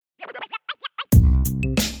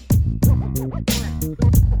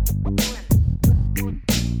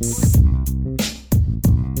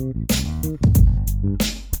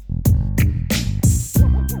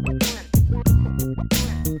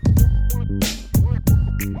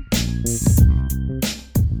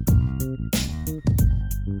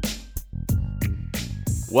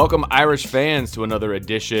Welcome, Irish fans, to another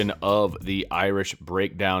edition of the Irish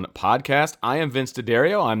Breakdown podcast. I am Vince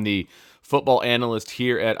D'Addario. I'm the football analyst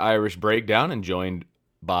here at Irish Breakdown and joined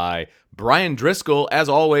by Brian Driscoll. As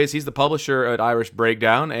always, he's the publisher at Irish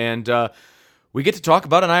Breakdown, and we get to talk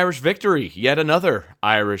about an Irish victory, yet another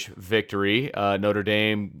Irish victory. Notre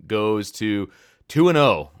Dame goes to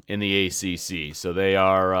 2-0 in the ACC, so they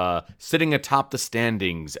are sitting atop the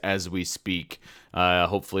standings as we speak.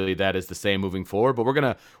 Hopefully that is the same moving forward. But we're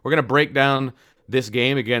gonna break down this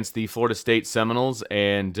game against the Florida State Seminoles,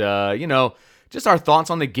 and just our thoughts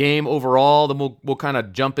on the game overall. Then we'll kind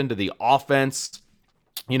of jump into the offense.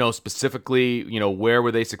 Specifically, where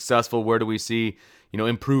were they successful? Where do we see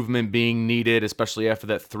improvement being needed, especially after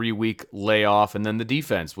that 3-week layoff? And then the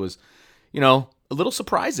defense was, a little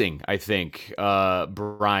surprising, I think,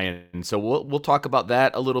 Brian. So we'll talk about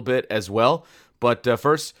that a little bit as well. But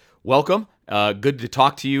first, welcome. Good to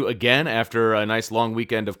talk to you again after a nice long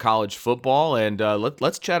weekend of college football. And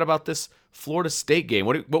let's chat about this Florida State game.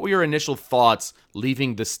 What were your initial thoughts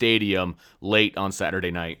leaving the stadium late on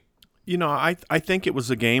Saturday night? I think it was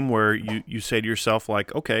a game where you say to yourself,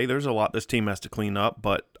 like, okay, there's a lot this team has to clean up,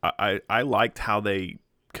 but I liked how they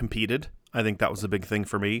competed. I think that was a big thing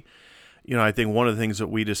for me. I think one of the things that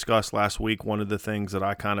we discussed last week, one of the things that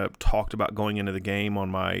I kind of talked about going into the game on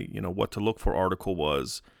my, what to look for article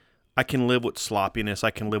was, I can live with sloppiness.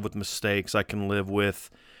 I can live with mistakes. I can live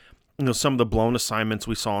with, some of the blown assignments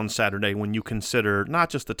we saw on Saturday when you consider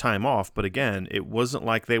not just the time off, but again, it wasn't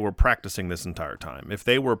like they were practicing this entire time. If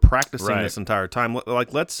they were practicing this entire time,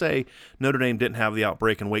 like let's say Notre Dame didn't have the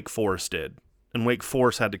outbreak and Wake Forest did, and Wake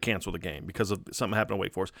Forest had to cancel the game because of something happened to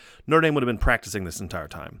Wake Forest, Notre Dame would have been practicing this entire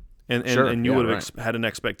time. And you would have had an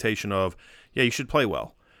expectation of, you should play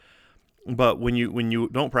well. But when you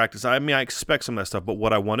don't practice, I expect some of that stuff. But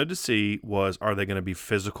what I wanted to see was, are they going to be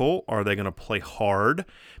physical? Are they going to play hard?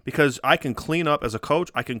 Because I can clean up, as a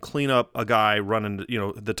coach, I can clean up a guy running,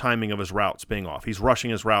 the timing of his routes being off. He's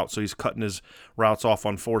rushing his routes, so he's cutting his routes off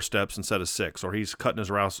on 4 steps instead of 6, or he's cutting his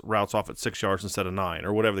routes off at 6 yards instead of 9,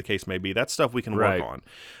 or whatever the case may be. That's stuff we can work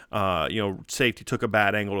on. Safety took a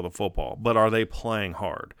bad angle to the football, but are they playing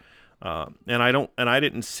hard? And I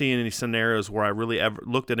didn't see any scenarios where I really ever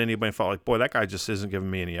looked at anybody and felt like, boy, that guy just isn't giving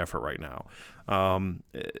me any effort right now.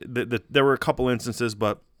 There were a couple instances,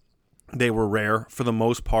 but they were rare. For the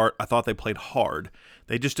most part, I thought they played hard.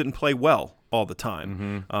 They just didn't play well all the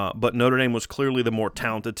time. But Notre Dame was clearly the more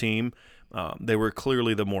talented team. They were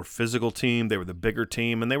clearly the more physical team. They were the bigger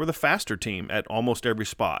team, and they were the faster team at almost every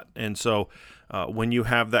spot. And so when you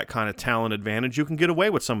have that kind of talent advantage, you can get away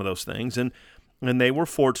with some of those things. And they were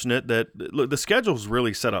fortunate that the schedule's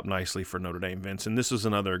really set up nicely for Notre Dame, Vince, and this is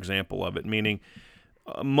another example of it, meaning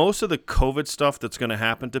most of the COVID stuff that's going to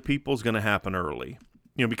happen to people is going to happen early.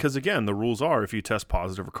 Because, again, the rules are if you test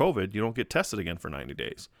positive for COVID, you don't get tested again for 90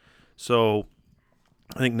 days. So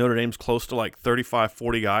I think Notre Dame's close to like 35,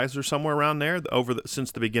 40 guys or somewhere around there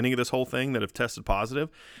since the beginning of this whole thing that have tested positive.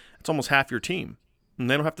 It's almost half your team, and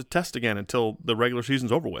they don't have to test again until the regular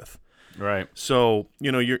season's over with. Right. So,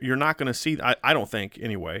 you're not going to see – I don't think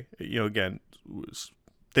anyway. Again,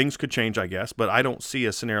 things could change, I guess, but I don't see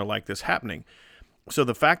a scenario like this happening. So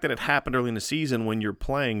the fact that it happened early in the season when you're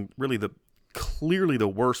playing really clearly the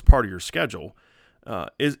worst part of your schedule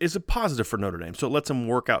is a positive for Notre Dame. So it lets them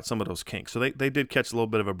work out some of those kinks. So they did catch a little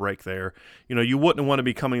bit of a break there. You wouldn't want to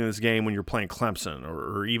be coming in this game when you're playing Clemson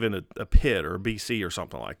or even a Pitt or a BC or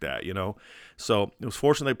something like that, So it was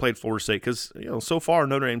fortunate they played Florida State because, so far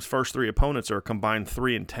Notre Dame's first 3 opponents are a combined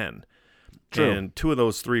 3-10. True. And 2 of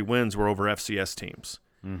those 3 wins were over FCS teams.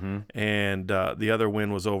 Mm-hmm. And the other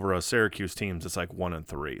win was over a Syracuse team that's like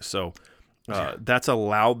 1-3. So that's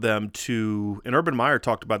allowed them to, and Urban Meyer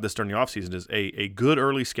talked about this during the offseason, is a good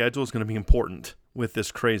early schedule is going to be important with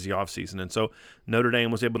this crazy offseason. And so Notre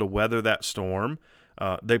Dame was able to weather that storm.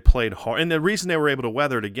 They played hard. And the reason they were able to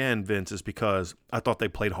weather it again, Vince, is because I thought they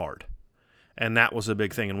played hard. And that was a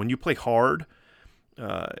big thing. And when you play hard,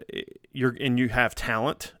 you have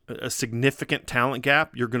talent, a significant talent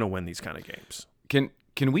gap, you're going to win these kind of games.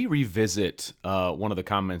 Can we revisit one of the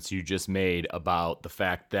comments you just made about the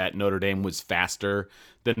fact that Notre Dame was faster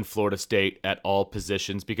than Florida State at all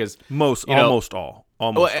positions? Because almost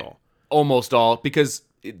all, because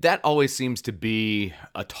that always seems to be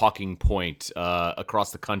a talking point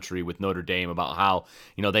across the country with Notre Dame about how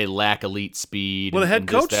they lack elite speed. Well, the head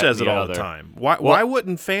coach says it all the time. Why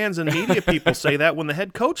wouldn't fans and media people say that when the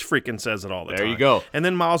head coach freaking says it all the time? There you go. And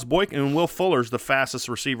then Miles Boykin and Will Fuller's the fastest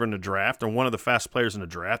receiver in the draft, or one of the fastest players in the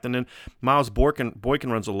draft. And then Miles Boykin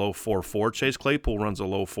runs a low 4.4. Chase Claypool runs a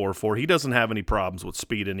low 4.4. He doesn't have any problems with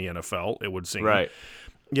speed in the NFL, it would seem. Right.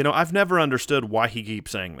 I've never understood why he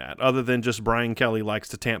keeps saying that, other than just Brian Kelly likes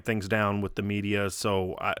to tamp things down with the media.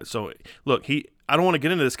 So look, I don't want to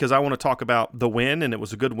get into this because I want to talk about the win, and it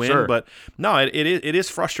was a good win. Sure. But no, it is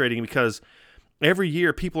frustrating because every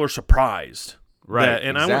year people are surprised. Right.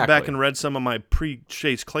 And exactly. I went back and read some of my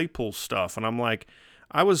pre-Chase Claypool stuff, and I'm like,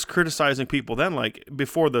 I was criticizing people then, like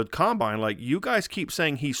before the combine, like, you guys keep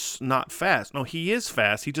saying he's not fast. No, he is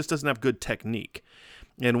fast. He just doesn't have good technique.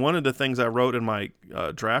 And one of the things I wrote in my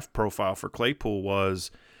draft profile for Claypool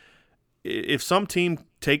was, if some team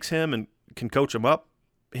takes him and can coach him up,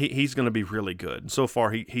 he's going to be really good. And so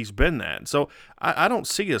far, he's been that. So I don't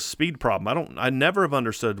see a speed problem. I never have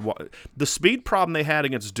understood what the speed problem they had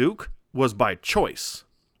against Duke was by choice.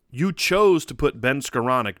 You chose to put Ben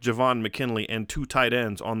Skoranek, Javon McKinley, and 2 tight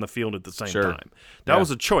ends on the field at the same time. That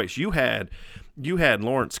was a choice. You had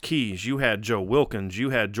Lawrence Keys, you had Joe Wilkins, you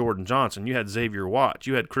had Jordan Johnson, you had Xavier Watts,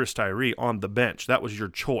 you had Chris Tyree on the bench. That was your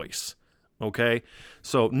choice. Okay?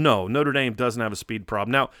 So, no, Notre Dame doesn't have a speed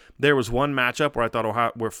problem. Now, there was one matchup where I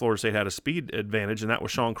thought where Florida State had a speed advantage, and that was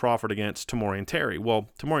Sean Crawford against Tamorrion Terry. Well,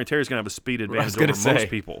 Tamorrion Terry's going to have a speed advantage over most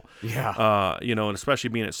people. Yeah. And especially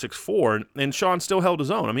being at 6'4", and Sean still held his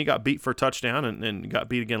own. I mean, he got beat for a touchdown and got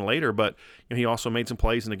beat again later, but he also made some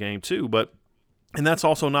plays in the game too. And that's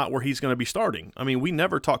also not where he's going to be starting. I mean, we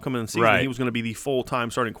never talked coming in the season he was going to be the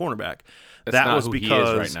full-time starting cornerback. That's that was who because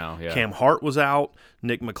he is right now. Yeah. Cam Hart was out,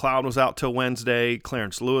 Nick McLeod was out till Wednesday,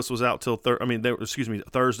 Clarence Lewis was out till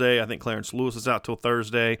Thursday. I think Clarence Lewis was out till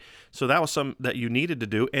Thursday. So that was something that you needed to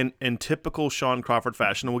do. And in typical Sean Crawford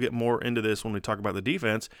fashion, and we'll get more into this when we talk about the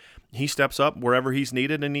defense, he steps up wherever he's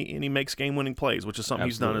needed and he makes game-winning plays, which is something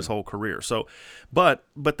he's done his whole career. So, but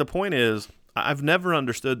the point is, I've never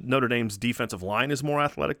understood Notre Dame's defensive line is more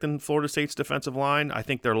athletic than Florida State's defensive line. I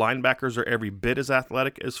think their linebackers are every bit as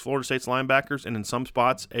athletic as Florida State's linebackers, and in some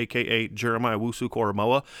spots, a.k.a. Jeremiah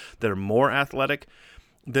Wusu-Koramoah, they're more athletic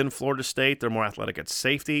than Florida State. They're more athletic at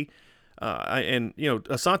safety.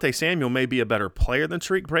 Asante Samuel may be a better player than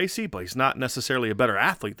Tariq Bracy, but he's not necessarily a better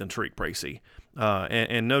athlete than Tariq Bracy.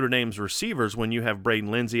 And Notre Dame's receivers, when you have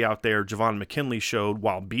Braden Lindsey out there, Javon McKinley showed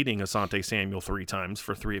while beating Asante Samuel 3 times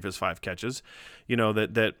for 3 of his 5 catches,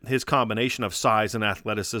 that his combination of size and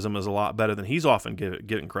athleticism is a lot better than he's often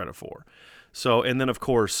given credit for. So, and then, of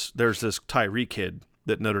course, there's this Tyree kid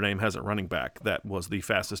that Notre Dame has at running back that was the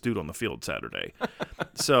fastest dude on the field Saturday.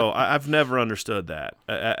 So I've never understood that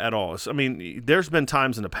at all. I mean, there's been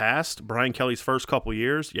times in the past, Brian Kelly's first couple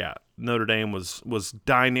years, Notre Dame was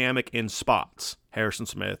dynamic in spots. Harrison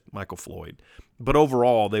Smith, Michael Floyd. But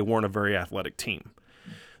overall, they weren't a very athletic team.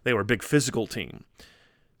 They were a big physical team.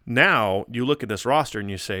 Now, you look at this roster and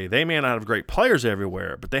you say, they may not have great players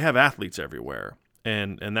everywhere, but they have athletes everywhere.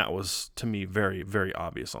 And that was, to me, very, very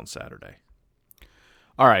obvious on Saturday.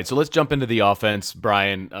 All right, so let's jump into the offense,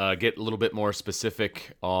 Brian. Get a little bit more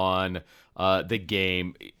specific on the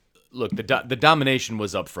game. Look, the domination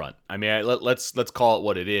was up front. I mean, let's call it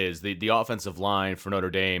what it is. The offensive line for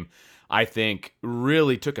Notre Dame, I think,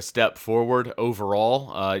 really took a step forward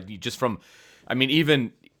overall.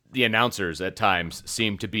 Even the announcers at times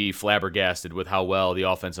seemed to be flabbergasted with how well the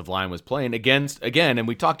offensive line was playing again, and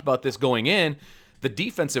we talked about this going in, the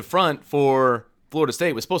defensive front for Florida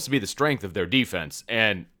State was supposed to be the strength of their defense,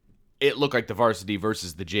 and it looked like the varsity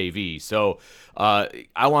versus the JV. So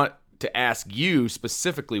I want to ask you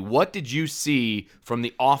specifically, what did you see from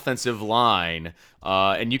the offensive line?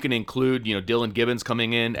 And you can include, Dylan Gibbons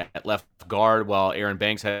coming in at left guard while Aaron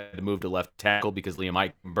Banks had to move to left tackle because Liam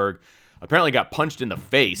Eichenberg apparently got punched in the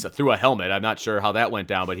face through a helmet. I'm not sure how that went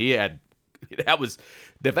down, but that was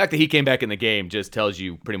the fact that he came back in the game just tells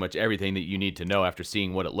you pretty much everything that you need to know after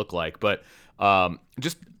seeing what it looked like. But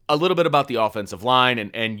just a little bit about the offensive line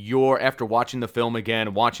and after watching the film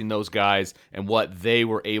again, watching those guys and what they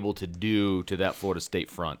were able to do to that Florida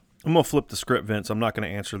State front. I'm going to flip the script, Vince. I'm not going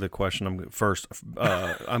to answer the question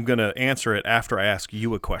I'm going to answer it after I ask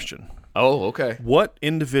you a question. Oh, okay. What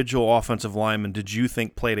individual offensive lineman did you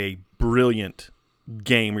think played a brilliant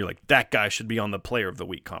game where you're like, that guy should be on the player of the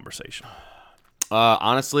week conversation?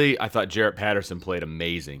 Honestly, I thought Jarrett Patterson played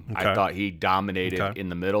amazing. Okay. I thought he dominated in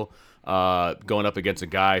the middle, going up against a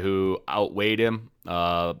guy who outweighed him,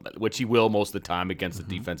 which he will most of the time against the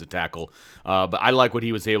defensive tackle. But I like what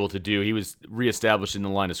he was able to do. He was reestablishing the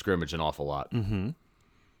line of scrimmage an awful lot. Mm-hmm.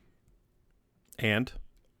 And?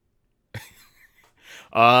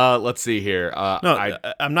 Let's see here.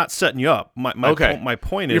 I'm not setting you up. My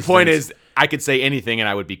point is... Your point is I could say anything and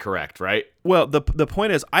I would be correct, right? Well, the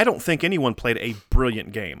point is I don't think anyone played a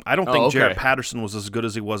brilliant game. I don't think Jarrett Patterson was as good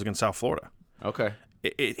as he was against South Florida. Okay.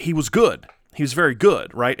 He was good. He was very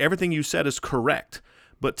good, right? Everything you said is correct.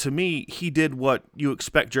 But to me, he did what you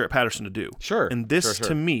expect Jarrett Patterson to do. Sure. And this, Sure.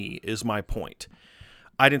 to me, is my point.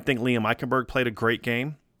 I didn't think Liam Eichenberg played a great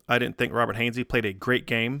game. I didn't think Robert Hainsey played a great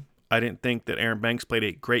game. I didn't think that Aaron Banks played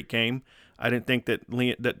a great game. I didn't think that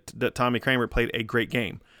that Tommy Kramer played a great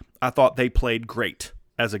game. I thought they played great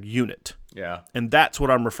as a unit. Yeah. And that's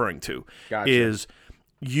what I'm referring to. Gotcha. Is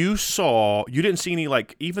you didn't see any,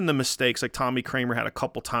 like, even the mistakes, like Tommy Kramer had a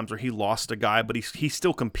couple times where he lost a guy, but he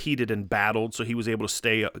still competed and battled, so he was able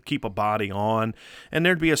to keep a body on. And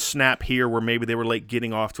there'd be a snap here where maybe they were late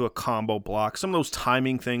getting off to a combo block, some of those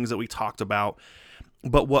timing things that we talked about.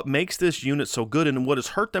 But what makes this unit so good and what has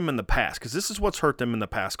hurt them in the past, because this is what's hurt them in the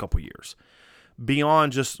past couple years,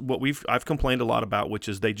 beyond just what I've complained a lot about, which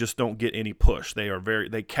is they just don't get any push.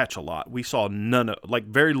 They catch a lot. We saw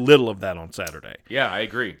very little of that on Saturday. Yeah, I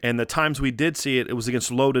agree. And the times we did see it, it was against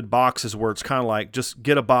loaded boxes where it's kind of like just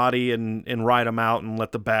get a body and ride them out and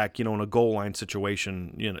let the back, in a goal line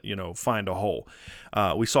situation, find a hole.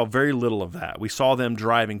 We saw very little of that. We saw them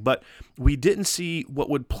driving, but we didn't see what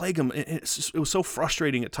would plague them. It was so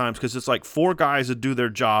frustrating at times because it's like 4 guys would do their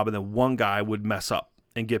job and then 1 guy would mess up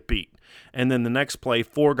and get beat. And then the next play,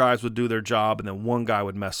 4 guys would do their job, and then 1 guy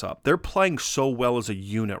would mess up. They're playing so well as a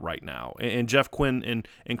unit right now. And Jeff Quinn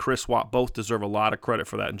and Chris Watt both deserve a lot of credit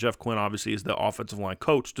for that. And Jeff Quinn, obviously, is the offensive line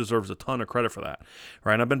coach, deserves a ton of credit for that.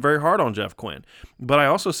 Right? And I've been very hard on Jeff Quinn. But I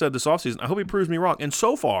also said this offseason, I hope he proves me wrong. And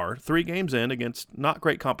so far, 3 games in against not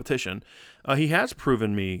great competition, he has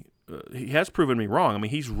proven me wrong. I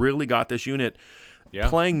mean, he's really got this unit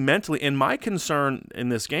playing mentally. And my concern in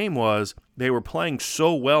this game was they were playing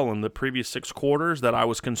so well in the previous 6 quarters that I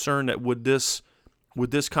was concerned that would this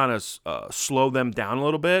kind of slow them down a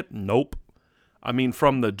little bit? Nope. I mean,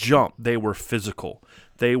 from the jump, they were physical.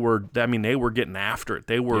 They were getting after it.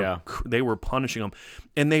 They were punishing them,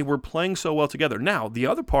 and they were playing so well together. Now, the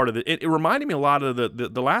other part of it reminded me a lot of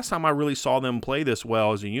the last time I really saw them play this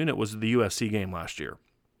well as a unit was the USC game last year.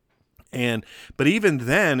 But even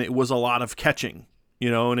then, it was a lot of catching.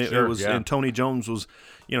 And Tony Jones was,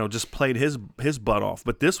 just played his butt off.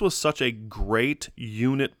 But this was such a great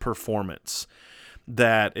unit performance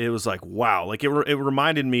that it was like, wow. Like it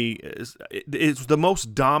reminded me, it's the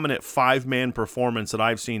most dominant 5-man performance that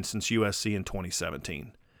I've seen since USC in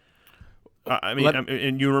 2017.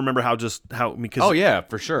 And you remember because oh yeah,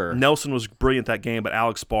 for sure. Nelson was brilliant that game, but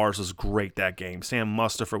Alex Bars was great that game. Sam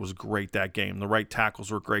Mustipher was great that game. The right tackles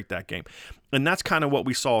were great that game. And that's kind of what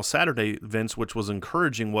we saw Saturday, Vince, which was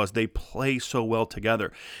encouraging, was they play so well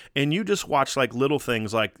together. And you just watch like little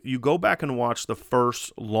things, like you go back and watch the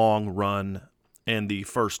first long run and the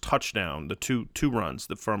first touchdown, the two runs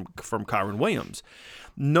from Kyron Williams.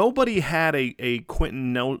 Nobody had a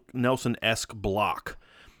Quentin Nelson-esque block.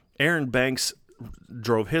 Aaron Banks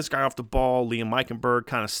drove his guy off the ball. Liam Eichenberg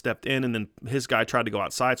kind of stepped in, and then his guy tried to go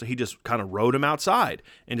outside, so he just kind of rode him outside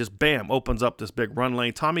and just, bam, opens up this big run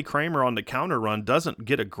lane. Tommy Kramer on the counter run doesn't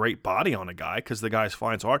get a great body on a guy because the guy's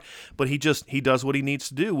flying so hard, but he does what he needs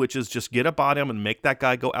to do, which is just get a body on him and make that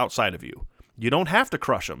guy go outside of you. You don't have to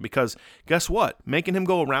crush him because guess what? Making him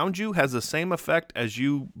go around you has the same effect as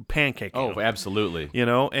you pancaking him. Oh, absolutely.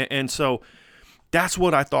 And so that's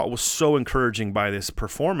what I thought was so encouraging by this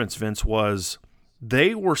performance, Vince, was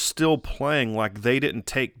they were still playing like they didn't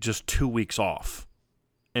take just 2 weeks off.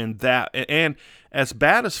 And as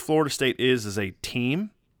bad as Florida State is as a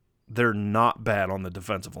team, they're not bad on the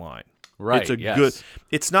defensive line. Right,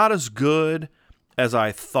 It's not as good as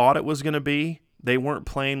I thought it was going to be. They weren't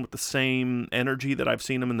playing with the same energy that I've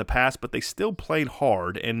seen them in the past, but they still played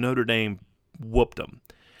hard, and Notre Dame whooped them.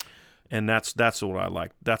 And that's what I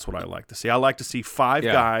like. That's what I like to see. I like to see 5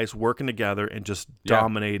 guys working together and just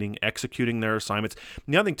dominating, executing their assignments.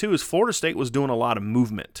 And the other thing, too, is Florida State was doing a lot of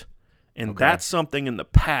movement. And that's something in the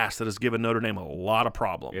past that has given Notre Dame a lot of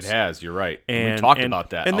problems. It has. You're right. And we talked about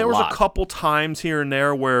that. And there was a a couple times here and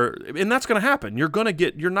there where, and that's going to happen. You're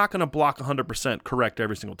not going to block 100% correct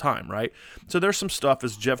every single time, right? So there's some stuff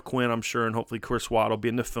as Jeff Quinn, I'm sure, and hopefully Chris Watt will be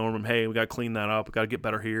in the film room. Hey, we got to clean that up. We got to get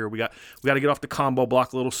better here. We got to get off the combo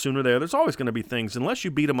block a little sooner there. There's always going to be things, unless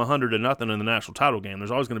you beat them 100-0 in the national title game.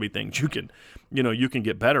 There's always going to be things you can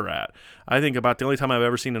get better at. I think about the only time I've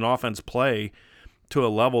ever seen an offense play to a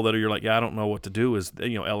level that you're like, I don't know what to do is,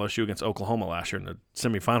 LSU against Oklahoma last year in the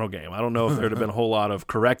semifinal game. I don't know if there'd have been a whole lot of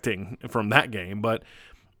correcting from that game, but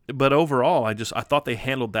overall, I thought they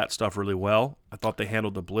handled that stuff really well. I thought they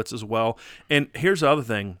handled the blitz as well. And here's the other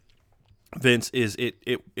thing, Vince, is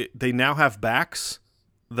they now have backs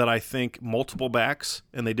that I think multiple backs,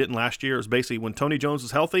 and they didn't last year. It was basically when Tony Jones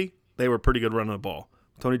was healthy, they were pretty good running the ball.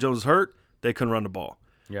 When Tony Jones was hurt, they couldn't run the ball.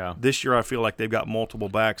 Yeah. This year, I feel like they've got multiple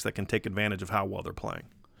backs that can take advantage of how well they're playing.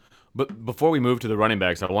 But before we move to the running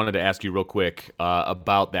backs, I wanted to ask you real quick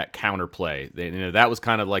about that counter play. That was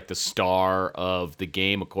kind of like the star of the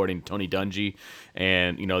game, according to Tony Dungy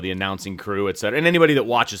and the announcing crew, et cetera. And anybody that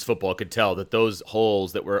watches football could tell that those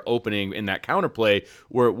holes that were opening in that counter play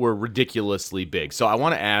were ridiculously big. So I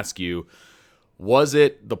want to ask you, was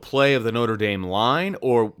it the play of the Notre Dame line,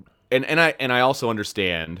 or and I also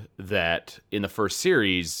understand that in the first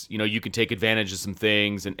series, you can take advantage of some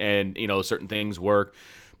things and certain things work.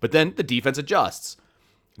 But then the defense adjusts.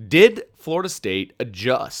 Did Florida State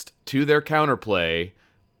adjust to their counterplay,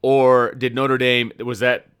 or did Notre Dame,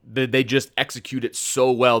 did they just execute it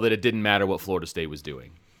so well that it didn't matter what Florida State was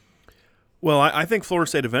doing? Well, I think Florida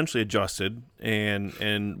State eventually adjusted,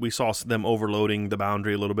 and we saw them overloading the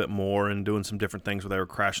boundary a little bit more and doing some different things where they were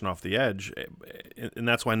crashing off the edge. And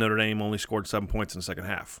that's why Notre Dame only scored 7 points in the second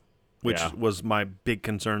half, which was my big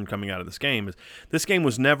concern coming out of this game. This game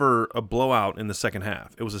was never a blowout in the second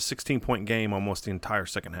half. It was a 16-point game almost the entire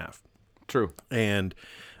second half. True. And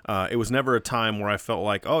it was never a time where I felt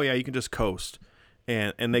like, oh, yeah, you can just coast.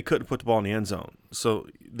 And they couldn't put the ball in the end zone. So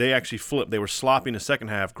they actually flipped. They were sloppy in the second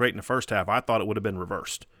half, great in the first half. I thought it would have been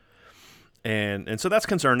reversed. And so that's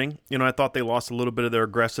concerning. I thought they lost a little bit of their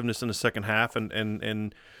aggressiveness in the second half.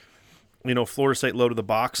 And Florida State loaded the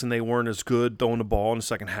box, and they weren't as good throwing the ball in the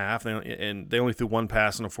second half. And they only threw one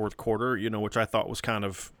pass in the fourth quarter, which I thought was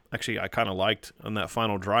I kind of liked on that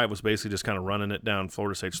final drive, was basically just kind of running it down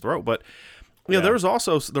Florida State's throat. But there was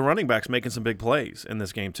also the running backs making some big plays in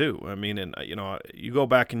this game too. I mean, and you go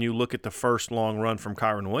back and you look at the first long run from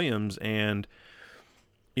Kyron Williams, and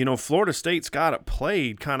Florida State's got it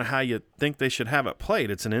played kind of how you think they should have it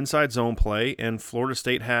played. It's an inside zone play, and Florida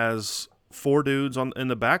State has 4 dudes in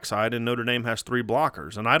the backside, and Notre Dame has 3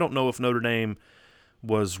 blockers. And I don't know if Notre Dame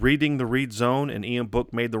was reading the read zone and Ian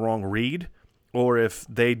Book made the wrong read, or if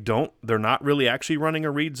they're not really actually running a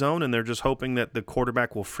read zone and they're just hoping that the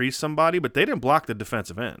quarterback will freeze somebody, but they didn't block the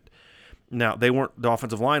defensive end. Now, the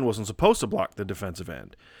offensive line wasn't supposed to block the defensive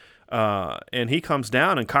end. And he comes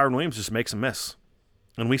down and Kyron Williams just makes a miss.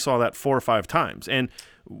 And we saw that 4 or 5 times. And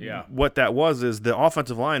what that was is the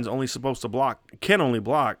offensive line is only supposed to can only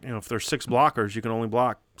block, if there's 6 blockers, you can only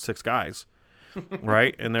block 6 guys.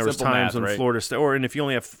 Right? And there was times when Florida State, and if you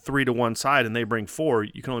only have 3 to one side and they bring 4,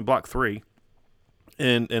 you can only block 3.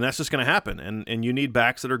 And that's just going to happen. And you need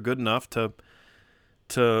backs that are good enough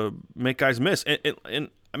to make guys miss. And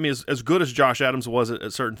I mean, as good as Josh Adams was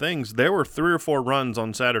at certain things, there were 3 or 4 runs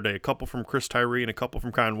on Saturday, a couple from Chris Tyree and a couple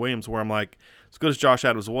from Kyron Williams, where I'm like, as good as Josh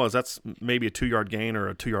Adams was, that's maybe a 2-yard gain or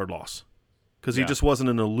a 2-yard loss. Because he just wasn't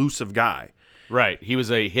an elusive guy. Right. He was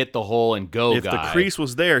a hit the hole and go guy. If the crease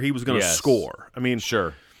was there, he was going to score. I mean,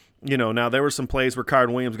 sure. Now there were some plays where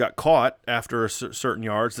Kyron Williams got caught after certain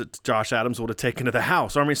yards that Josh Adams would have taken to the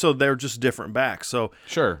house. I mean, so they're just different backs. So,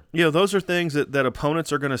 sure. Those are things that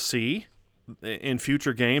opponents are going to see in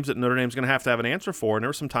future games that Notre Dame's going to have an answer for. And there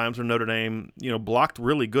were some times where Notre Dame, blocked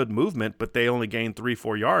really good movement, but they only gained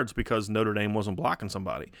 3-4 yards because Notre Dame wasn't blocking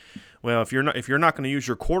somebody. Well, if you're not going to use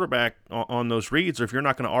your quarterback on those reads, or if you're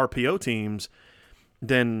not going to RPO teams,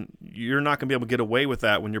 then you're not going to be able to get away with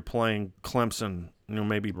that when you're playing Clemson,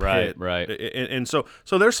 maybe Pitt. Right. And so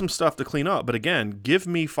there's some stuff to clean up. But again, give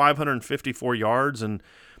me 554 yards and,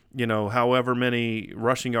 however many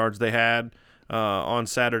rushing yards they had on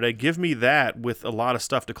Saturday. Give me that with a lot of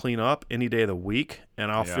stuff to clean up any day of the week, and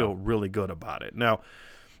I'll feel really good about it. Now,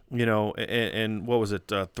 and what was it,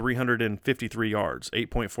 353 yards,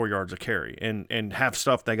 8.4 yards a carry, and have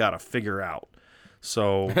stuff they got to figure out.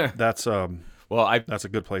 So that's that's a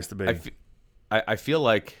good place to be. I feel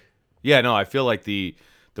like, I feel like the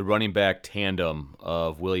running back tandem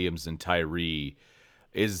of Williams and Tyree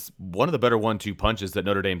is one of the better 1-2 punches that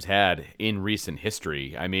Notre Dame's had in recent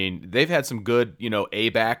history. I mean, they've had some good,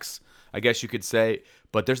 A-backs, I guess you could say,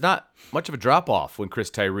 but there's not much of a drop-off when Chris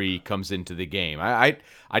Tyree comes into the game. I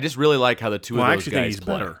just really like how the two of those guys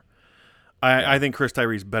play. Better. I think Chris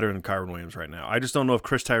Tyree's better than Kyron Williams right now. I just don't know if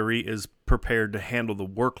Chris Tyree is prepared to handle the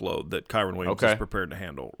workload that Kyron Williams is prepared to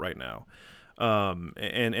handle right now.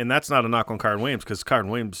 And that's not a knock on Kyron Williams, because Kyron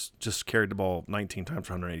Williams just carried the ball 19 times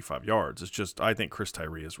for 185 yards. It's just, I think Chris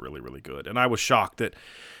Tyree is really, really good. And I was shocked that,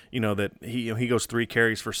 that he goes 3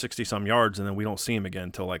 carries for 60-some yards, and then we don't see him again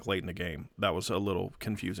until like late in the game. That was a little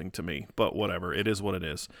confusing to me, but whatever. It is what it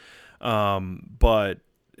is. But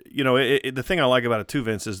the thing I like about it too,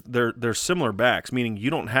 Vince, is they're similar backs, meaning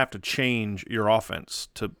you don't have to change your offense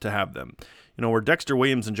to have them. Where Dexter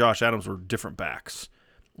Williams and Josh Adams were different backs.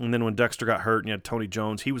 And then when Dexter got hurt and you had Tony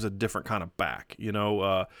Jones, he was a different kind of back.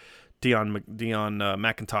 Deion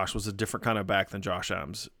McIntosh was a different kind of back than Josh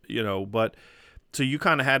Adams. But so you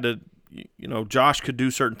kind of had to, Josh could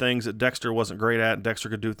do certain things that Dexter wasn't great at, and Dexter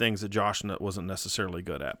could do things that Josh wasn't necessarily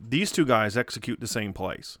good at. These two guys execute the same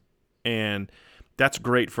plays, and that's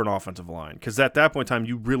great for an offensive line because at that point in time,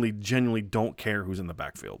 you really genuinely don't care who's in the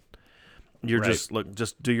backfield. You're just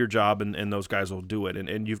do your job, and those guys will do it.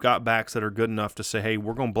 And you've got backs that are good enough to say, hey,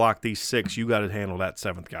 we're going to block these 6. You got to handle that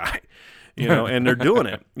 7th guy. And they're doing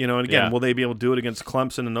it. And again, will they be able to do it against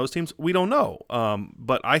Clemson and those teams? We don't know.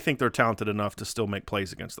 But I think they're talented enough to still make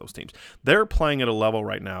plays against those teams. They're playing at a level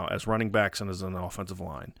right now as running backs and as an offensive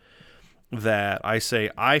line that I say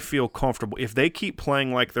I feel comfortable. If they keep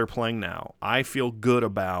playing like they're playing now, I feel good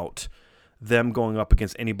about them going up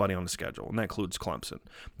against anybody on the schedule, and that includes Clemson.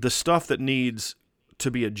 The stuff that needs to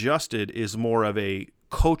be adjusted is more of a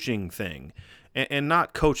coaching thing, and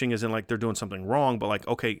not coaching as in like they're doing something wrong, but like,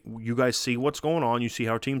 okay, you guys see what's going on. You see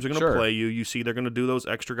how teams are going to play you. You see they're going to do those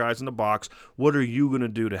extra guys in the box. What are you going to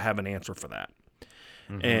do to have an answer for that?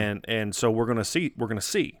 Mm-hmm. And so we're going to see.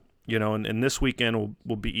 And this weekend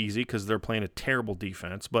will be easy because they're playing a terrible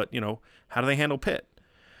defense. But, how do they handle Pitt?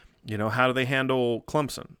 How do they handle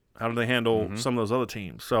Clemson? How do they handle some of those other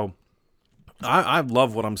teams? So I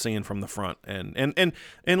love what I'm seeing from the front, and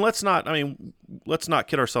let's not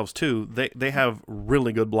kid ourselves too. They have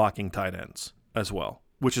really good blocking tight ends as well,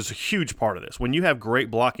 which is a huge part of this. When you have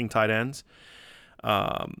great blocking tight ends,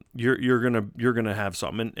 you're gonna have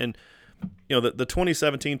something. And the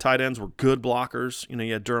 2017 tight ends were good blockers.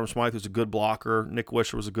 You had Durham Smythe was a good blocker, Nick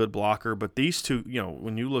Wisher was a good blocker, but these two,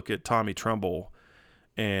 when you look at Tommy Tremble,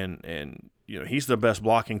 and he's the best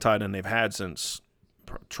blocking tight end they've had since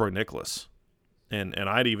Troy Nicholas. And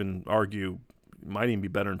I'd even argue might even be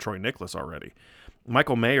better than Troy Nicholas already.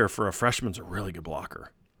 Michael Mayer, for a freshman, is a really good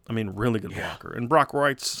blocker. Really good blocker. And Brock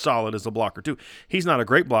Wright's solid as a blocker, too. He's not a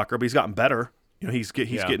great blocker, but he's gotten better. He's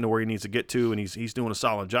getting to where he needs to get to, and he's doing a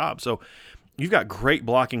solid job. So you've got great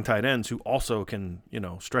blocking tight ends who also can,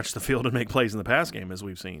 stretch the field and make plays in the pass game, as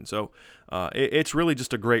we've seen. So it's really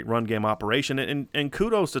just a great run game operation. And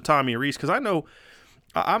kudos to Tommy Rees, because I know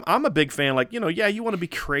I'm a big fan. Like, you want to be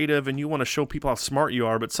creative and you want to show people how smart you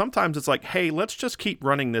are, but sometimes it's like, hey, let's just keep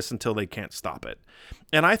running this until they can't stop it.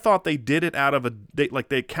 And I thought they did it out of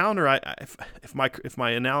they counter. If my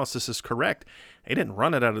analysis is correct, they didn't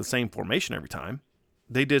run it out of the same formation every time.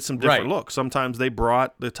 They did some different looks. Sometimes they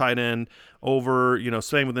brought the tight end over,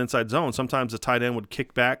 same with inside zone. Sometimes the tight end would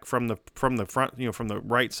kick back from the front, from the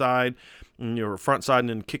right side, front side, and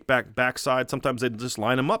then kick back side. Sometimes they'd just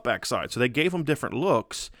line them up backside. So they gave them different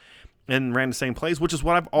looks and ran the same plays, which is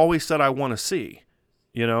what I've always said I want to see.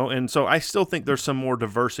 And so I still think there's some more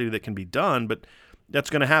diversity that can be done, but that's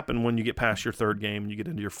going to happen when you get past your third game and you get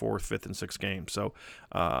into your fourth, fifth, and sixth game. So,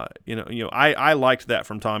 I liked that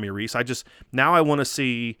from Tommy Rees. Now I want to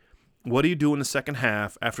see, what do you do in the second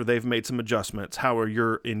half after they've made some adjustments? How are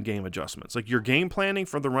your in-game adjustments? Like, your game planning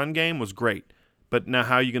for the run game was great, but now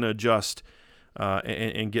how are you going to adjust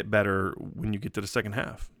and get better when you get to the second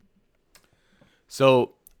half?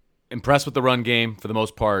 So, impressed with the run game for the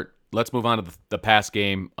most part. Let's move on to the pass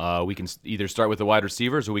game. We can either start with the wide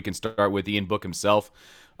receivers or we can start with Ian Book himself.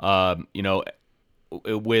 With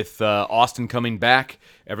Austin coming back,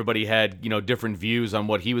 everybody had different views on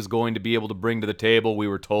what he was going to be able to bring to the table. We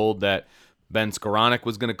were told that Ben Skoranek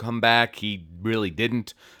was going to come back. He really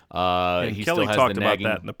didn't. And he Kelly still has talked the about nagging,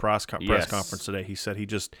 that in the press conference today. He said he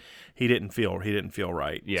didn't feel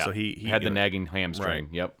right. Yeah, so he had the nagging hamstring.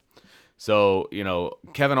 Right. Yep. So,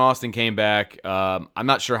 Kevin Austin came back. I'm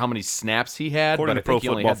not sure how many snaps he had, According but to I think he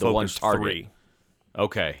only had the one Focus, target. 3.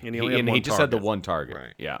 Okay. And he just had the one target.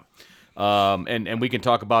 Right. Yeah. And we can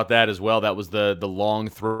talk about that as well. That was the long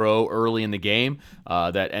throw early in the game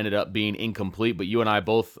that ended up being incomplete. But you and I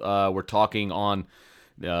both were talking on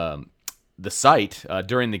the site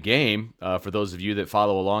during the game. For those of you that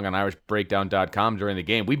follow along on irishbreakdown.com during the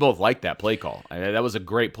game, we both liked that play call. That was a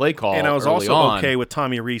great play call. And I was early also on. okay with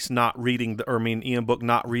Tommy Rees not reading Ian Book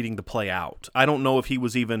not reading the play out. I don't know if he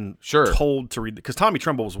was even told to read, because Tommy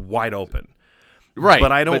Tremble was wide open. Right,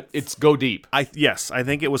 but I don't. But it's go deep. I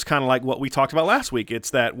think it was kind of like what we talked about last week. It's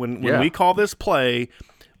that when we call this play,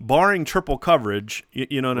 barring triple coverage,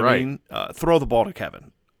 you know what I mean. Throw the ball to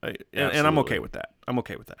Kevin, and I'm okay with that.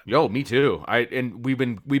 Yo, me too.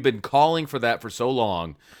 We've been calling for that for so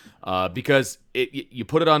long, because you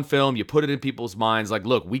put it on film, you put it in people's minds. Like,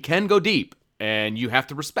 look, we can go deep, and you have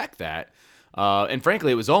to respect that. And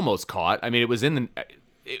frankly, it was almost caught. I mean, it was in the.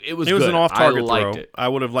 It was an off-target throw. It. I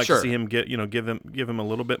would have liked to see him give him a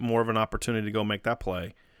little bit more of an opportunity to go make that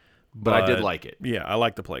play. But I did like it. Yeah, I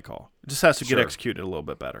like the play call. It just has to get executed a little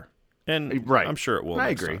bit better. And I'm sure it will. I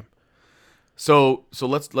agree. Time. So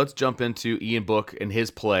let's jump into Ian Book and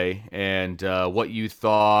his play and what you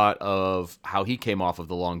thought of how he came off of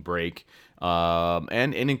the long break,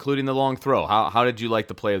 and including the long throw. How did you like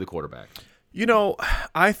the play of the quarterback?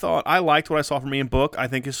 I thought I liked what I saw from Ian Book. I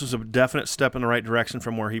think this was a definite step in the right direction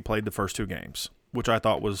from where he played the first two games, which I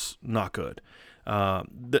thought was not good.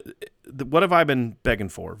 What have I been begging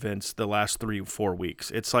for, Vince, the last 3-4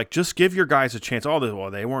 weeks? It's like, just give your guys a chance.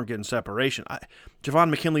 They weren't getting separation. Javon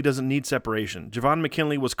McKinley doesn't need separation. Javon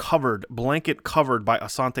McKinley was blanket covered by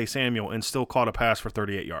Asante Samuel and still caught a pass for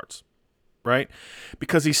 38 yards. Right?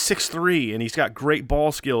 Because he's 6'3", and he's got great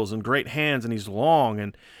ball skills and great hands, and he's long,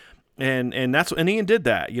 and Ian did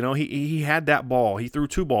that. He had that ball. He threw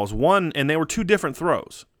two balls. One, and they were two different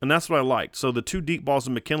throws. And that's what I liked. So the two deep balls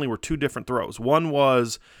of McKinley were two different throws. One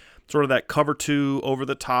was sort of that cover two over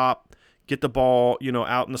the top, get the ball,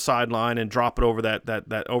 out in the sideline and drop it over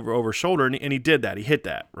that over shoulder. And he did that. He hit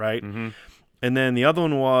that, right? Mm-hmm. And then the other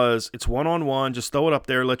one was, it's one-on-one, just throw it up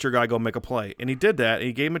there, let your guy go make a play. And he did that, and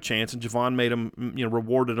he gave him a chance, and Javon made him,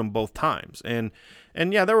 rewarded him both times. And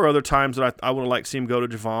yeah, there were other times that I would have liked to see him go to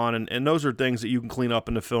Javon, and those are things that you can clean up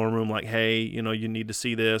in the film room, like, hey, you need to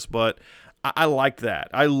see this. But I liked that.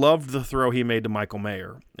 I loved the throw he made to Michael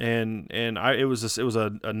Mayer, and it was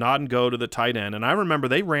a nod and go to the tight end. And I remember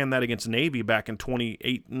they ran that against Navy back in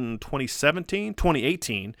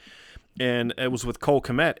 2018, and it was with Cole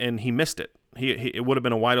Kmet, and he missed it. It would have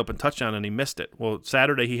been a wide open touchdown, and he missed it. Well,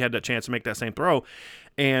 Saturday he had that chance to make that same throw,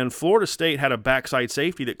 and Florida State had a backside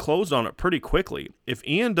safety that closed on it pretty quickly. If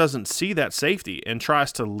Ian doesn't see that safety and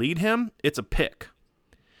tries to lead him, it's a pick.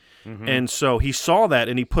 Mm-hmm. And so he saw that,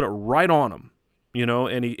 and he put it right on him.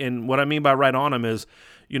 And what I mean by right on him is,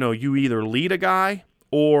 you either lead a guy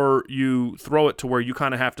or you throw it to where you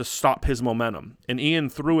kind of have to stop his momentum. And Ian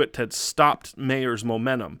threw it to stopped Mayer's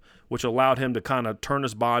momentum, which allowed him to kind of turn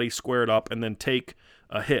his body, square it up, and then take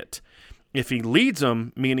a hit. If he leads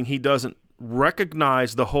him, meaning he doesn't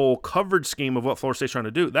recognize the whole coverage scheme of what Florida State's trying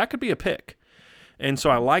to do, that could be a pick. And so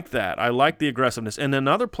I like that. I like the aggressiveness. And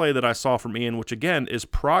another play that I saw from Ian, which again is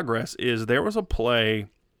progress, is there was a play,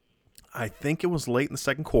 I think it was late in the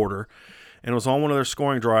second quarter, and it was on one of their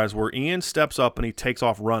scoring drives where Ian steps up and he takes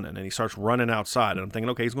off running, and he starts running outside. And I'm thinking,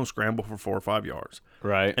 okay, he's going to scramble for 4 or 5 yards.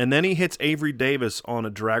 Right. And then he hits Avery Davis on a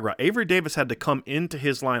drag route. Avery Davis had to come into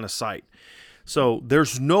his line of sight. So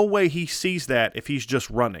there's no way he sees that if he's just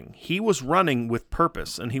running. He was running with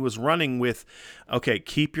purpose, and he was running with, okay,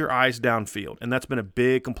 keep your eyes downfield. And that's been a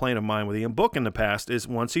big complaint of mine with Ian Book in the past, is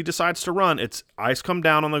once he decides to run, it's eyes come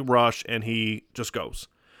down on the rush, and he just goes.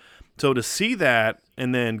 So to see that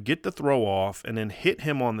and then get the throw off and then hit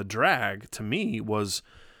him on the drag, to me,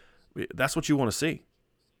 that's what you want to see.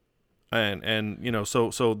 And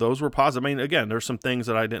so those were positive. I mean, again, there's some things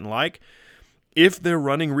that I didn't like. If they're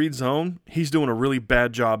running read zone, he's doing a really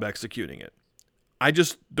bad job executing it. I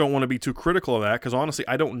just don't want to be too critical of that, because honestly,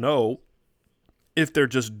 I don't know if they're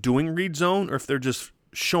just doing read zone or if they're just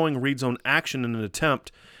showing read zone action in an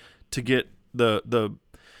attempt to get the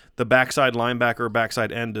backside linebacker or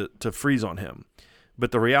backside end to freeze on him.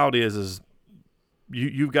 But the reality is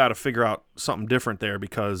you've got to figure out something different there,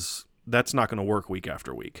 because that's not going to work week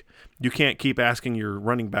after week. You can't keep asking your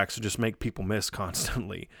running backs to just make people miss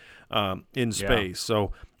constantly in space. Yeah.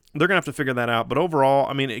 So they're going to have to figure that out. But overall,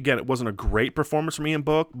 I mean, again, it wasn't a great performance from Ian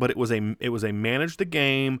Book, but it was a manage the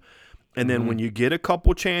game. And then when you get a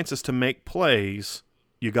couple chances to make plays,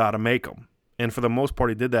 you got to make them. And for the most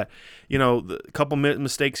part, he did that. The couple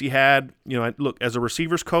mistakes he had, look, as a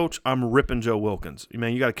receivers coach, I'm ripping Joe Wilkins.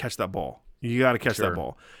 Man, you got to catch that ball. You got to catch that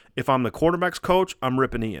ball. If I'm the quarterback's coach, I'm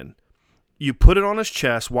ripping Ian. You put it on his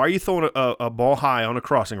chest. Why are you throwing a ball high on a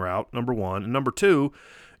crossing route, number one? And number two,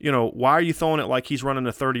 why are you throwing it like he's running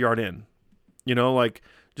a 30-yard in?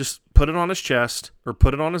 Just put it on his chest or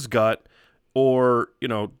put it on his gut, or,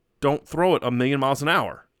 don't throw it a million miles an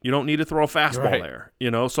hour. You don't need to throw a fastball there,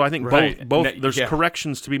 So I think both there's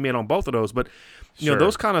corrections to be made on both of those. But,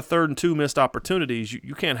 those kind of 3rd and 2 missed opportunities,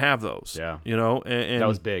 you can't have those. Yeah. And that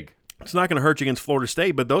was big. It's not going to hurt you against Florida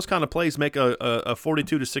State, but those kind of plays make a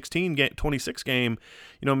 42-16 26 game,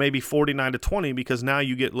 maybe 49-20, because now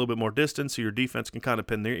you get a little bit more distance, so your defense can kind of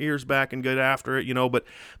pin their ears back and get after it,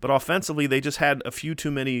 But offensively, they just had a few too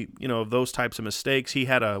many, of those types of mistakes. He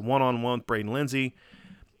had a one-on-one with Braden Lindsey.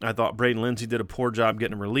 I thought Braden Lindsey did a poor job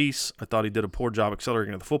getting a release. I thought he did a poor job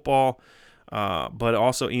accelerating the football. But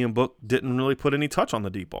also Ian Book didn't really put any touch on the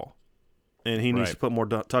deep ball. And he needs to put more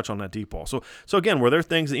touch on that deep ball. So again, were there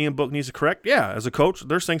things that Ian Book needs to correct? Yeah, as a coach,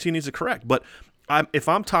 there's things he needs to correct. But if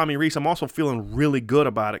I'm Tommy Rees, I'm also feeling really good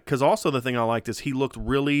about it, because also the thing I liked is he looked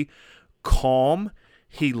really calm.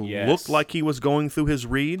 He looked like he was going through his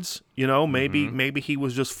reads. Maybe he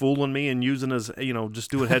was just fooling me and using his,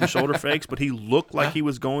 just doing head and shoulder fakes, but he looked like he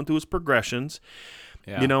was going through his progressions.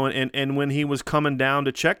 Yeah. And when he was coming down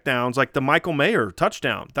to check downs, like the Michael Mayer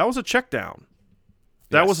touchdown, that was a check down.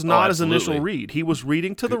 That was not his initial read. He was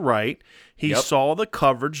reading to the right. He saw the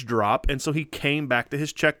coverage drop, and so he came back to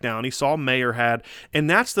his check down. He saw Mayer and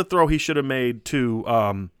that's the throw he should have made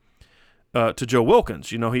to Joe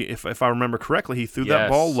Wilkins. If I remember correctly, he threw that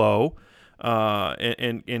ball low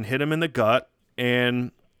and hit him in the gut,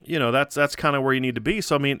 and that's kind of where you need to be.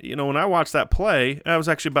 So, I mean, when I watched that play, I was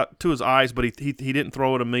actually about to his eyes, but he didn't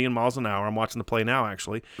throw it a million miles an hour. I'm watching the play now,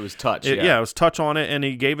 actually. It was touch, it was touch on it, and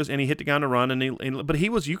he hit the guy on the run, but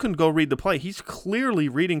you can go read the play. He's clearly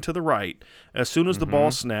reading to the right. As soon as the ball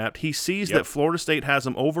snapped, he sees that Florida State has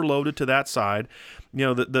him overloaded to that side.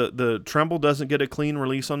 The Tremble doesn't get a clean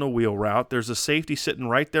release on the wheel route. There's a safety sitting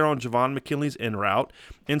right there on Javon McKinley's in route,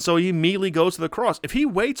 and so he immediately goes to the cross. If he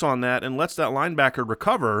waits on that and lets that linebacker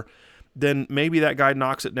recover, then maybe that guy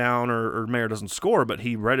knocks it down or Mayer doesn't score, but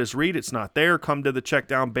he read his read. It's not there. Come to the check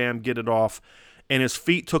down, bam, get it off, and his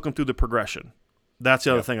feet took him through the progression. That's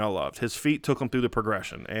the other thing I loved. His feet took him through the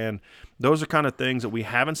progression, and those are kind of things that we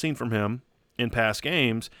haven't seen from him in past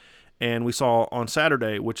games, and we saw on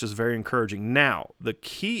Saturday, which is very encouraging. Now, the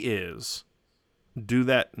key is do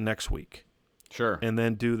that next week. Sure. And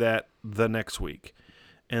then do that the next week.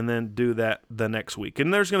 And then do that the next week.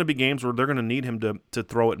 And there's going to be games where they're going to need him to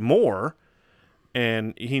throw it more,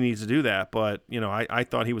 and he needs to do that. But, I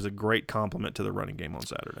thought he was a great compliment to the running game on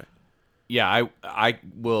Saturday. Yeah, I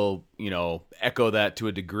will, echo that to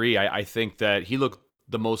a degree. I think that he looked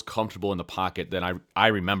the most comfortable in the pocket than I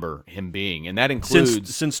remember him being, and that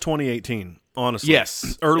includes since 2018. Honestly,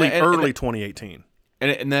 yes, early 2018,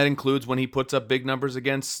 and that includes when he puts up big numbers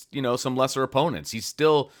against some lesser opponents. He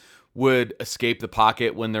still would escape the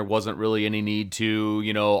pocket when there wasn't really any need to,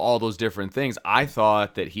 all those different things. I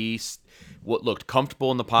thought that he looked comfortable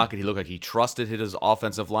in the pocket. He looked like he trusted his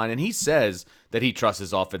offensive line, and he says that he trusts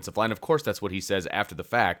his offensive line. Of course, that's what he says after the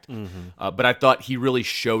fact. But I thought he really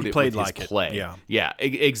showed it with his play. Yeah,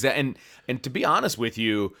 exactly. And to be honest with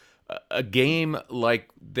you, a game like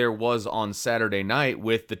there was on Saturday night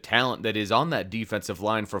with the talent that is on that defensive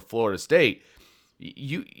line for Florida State,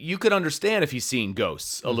 you could understand if he's seeing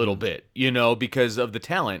ghosts a little bit, because of the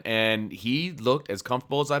talent. And he looked as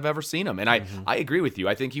comfortable as I've ever seen him. And I agree with you.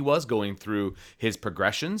 I think he was going through his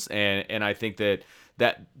progressions, and I think that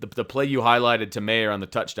the play you highlighted to Mayer on the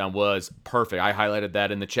touchdown was perfect. I highlighted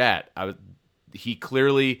that in the chat. He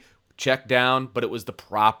clearly checked down, but it was the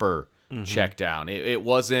proper check down. It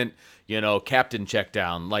wasn't, captain check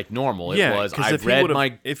down like normal. It was, I read my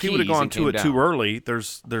keys. If he would have gone to it too early,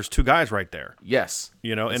 there's two guys right there. Yes.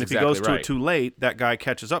 And if he goes to it too late, that guy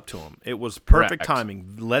catches up to him. It was perfect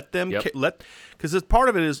timing. Let them because part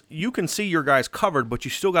of it is you can see your guys covered, but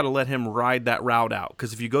you still got to let him ride that route out.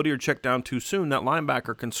 Because if you go to your check down too soon, that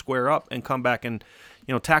linebacker can square up and come back and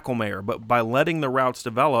tackle Mayer. But by letting the routes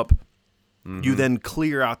develop, you then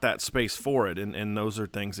clear out that space for it, and those are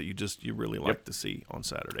things that you really like to see on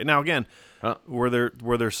Saturday. Now again, were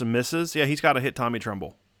there some misses? Yeah, he's got to hit Tommy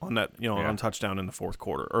Tremble on that on touchdown in the fourth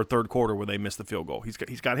quarter or third quarter where they missed the field goal. He's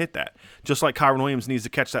got to hit that, just like Kyron Williams needs to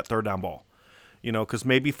catch that third down ball. Because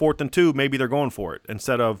maybe 4th and 2, maybe they're going for it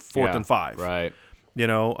instead of 4th and 5. Right.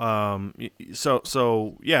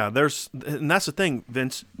 So yeah, and that's the thing,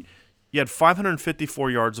 Vince. You had 554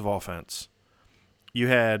 yards of offense. You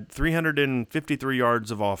had 353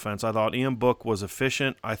 yards of offense. I thought Ian Book was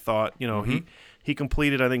efficient. I thought, he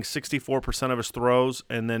completed, I think, 64% of his throws,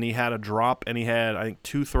 and then he had a drop, and he had, I think,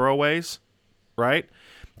 2 throwaways, right?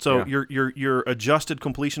 So your adjusted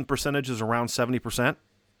completion percentage is around 70%,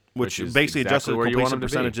 which is basically exactly adjusted completion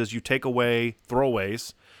percentage is you take away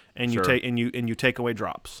throwaways and you take away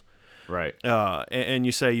drops. Right. And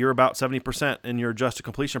you say you're about 70% in your adjusted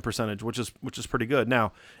completion percentage, which is pretty good.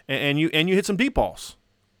 Now, and you hit some deep balls.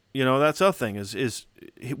 That's the other thing is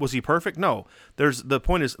was he perfect? No. The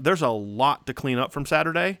point is there's a lot to clean up from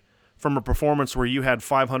Saturday, from a performance where you had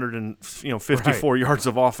 554 yards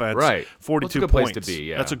of offense, 42 points. Place to be,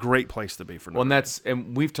 yeah. That's a great place to be for Notre Dame.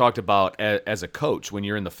 And we've talked about as a coach when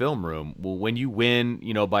you're in the film room, when you win,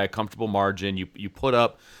 by a comfortable margin, you put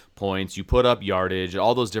up points, you put up yardage,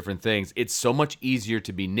 all those different things. It's so much easier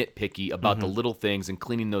to be nitpicky about the little things and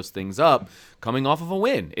cleaning those things up coming off of a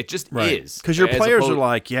win. It just is. Because your players are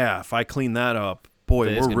like, if I clean that up, boy,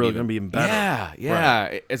 then it's we're really going to be even better. Yeah.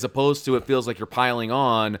 Right. As opposed to it feels like you're piling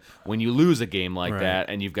on when you lose a game like Right. that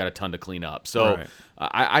and you've got a ton to clean up. So Right.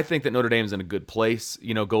 I think that Notre Dame's in a good place,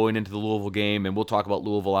 going into the Louisville game, and we'll talk about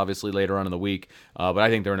Louisville obviously later on in the week. But I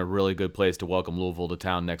think they're in a really good place to welcome Louisville to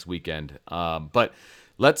town next weekend. But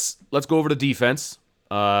let's go over to defense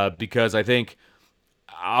because I think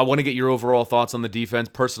I want to get your overall thoughts on the defense.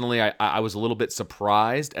 Personally, I was a little bit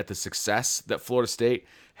surprised at the success that Florida State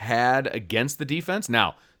had against the defense.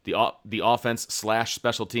 Now, the offense /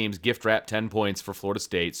 special teams gift wrap 10 points for Florida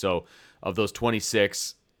State. So of those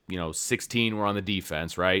 26, 16 were on the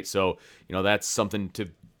defense, right? So, that's something to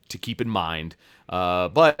keep in mind.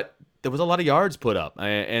 But there was a lot of yards put up,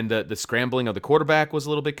 and the scrambling of the quarterback was a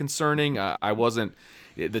little bit concerning.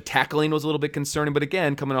 The tackling was a little bit concerning, but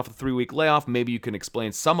again, coming off a 3-week layoff, maybe you can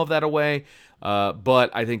explain some of that away. But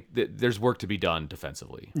I think that there's work to be done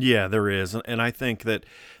defensively. Yeah, there is, and I think that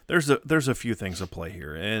there's a few things at play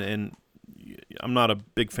here, and I'm not a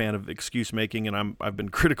big fan of excuse making, and I've been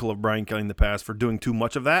critical of Brian Kelly in the past for doing too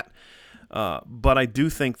much of that. But I do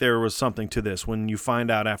think there was something to this when you find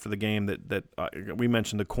out after the game that we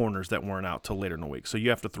mentioned the corners that weren't out till later in the week. So you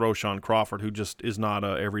have to throw Sean Crawford, who just is not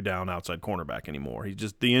a every down outside cornerback anymore.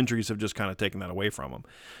 The injuries have just kind of taken that away from him.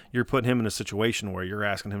 You're putting him in a situation where you're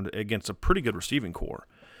asking him against a pretty good receiving core.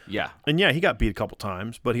 Yeah. And yeah, he got beat a couple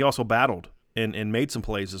times, but he also battled and made some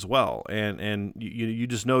plays as well. And you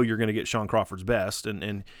just know you're going to get Sean Crawford's best.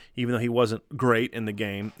 And even though he wasn't great in the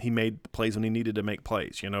game, he made plays when he needed to make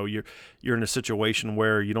plays. You're in a situation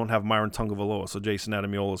where you don't have Myron Tungavaloa, so Jason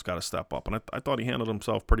Ademiola's got to step up. And I thought he handled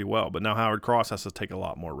himself pretty well. But now Howard Cross has to take a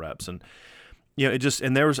lot more reps. And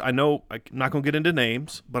I know I'm not going to get into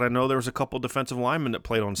names, but I know there was a couple defensive linemen that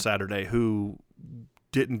played on Saturday who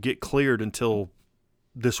didn't get cleared until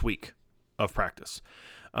this week of practice.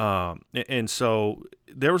 And so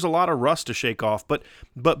there was a lot of rust to shake off, but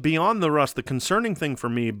beyond the rust, the concerning thing for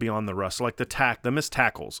me beyond the rust, like the missed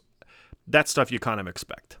tackles, that stuff you kind of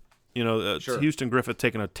expect. Sure. Houston Griffith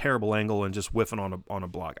taking a terrible angle and just whiffing on a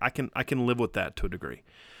block. I can live with that to a degree.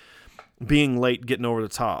 Being late, getting over the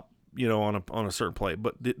top, on a certain play.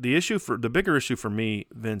 But the bigger issue for me,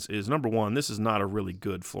 Vince, is number one, this is not a really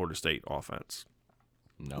good Florida State offense.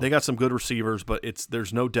 No. They got some good receivers, but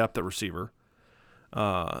there's no depth at receiver.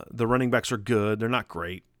 The running backs are good. They're not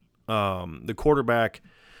great. The quarterback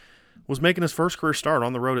was making his first career start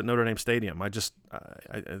on the road at Notre Dame Stadium.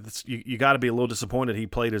 You got to be a little disappointed he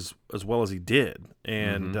played as well as he did.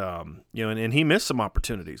 And, and he missed some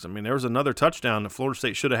opportunities. I mean, there was another touchdown that Florida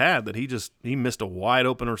State should have had that he missed a wide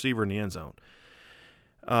open receiver in the end zone.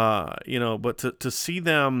 But to see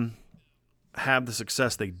them have the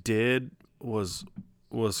success they did was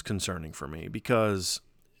concerning for me because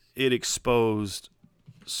it exposed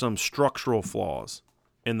some structural flaws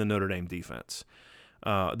in the Notre Dame defense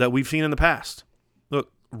that we've seen in the past.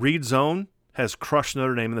 Look, read zone has crushed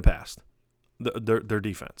Notre Dame in the past, their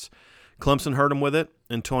defense. Clemson hurt them with it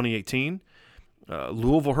in 2018.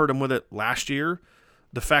 Louisville hurt them with it last year.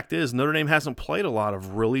 The fact is Notre Dame hasn't played a lot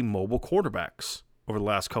of really mobile quarterbacks over the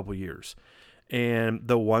last couple of years. And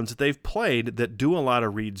the ones that they've played that do a lot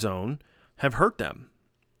of read zone have hurt them.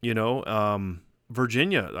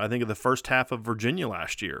 Virginia, I think of the first half of Virginia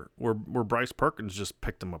last year, where Bryce Perkins just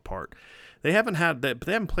picked them apart. They haven't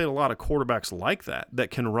played a lot of quarterbacks like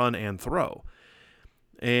that can run and throw.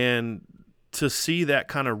 And to see that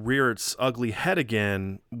kind of rear its ugly head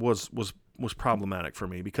again was problematic for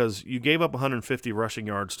me because you gave up 150 rushing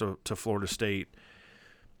yards to Florida State.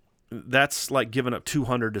 That's like giving up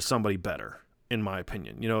 200 to somebody better, in my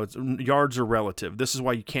opinion. Yards are relative. This is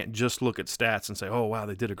why you can't just look at stats and say, oh, wow,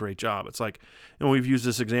 they did a great job. It's like, we've used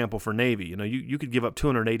this example for Navy. You could give up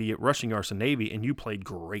 280 rushing yards to Navy and you played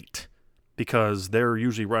great because they're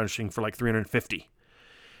usually rushing for like 350.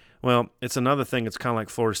 Well, it's another thing. It's kind of like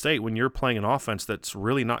Florida State. When you're playing an offense that's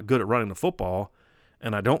really not good at running the football,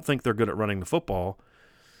 and I don't think they're good at running the football,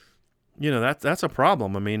 that's a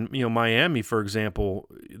problem. I mean, Miami, for example,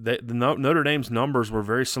 Notre Dame's numbers were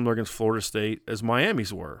very similar against Florida State as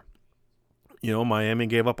Miami's were. Miami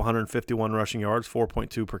gave up 151 rushing yards,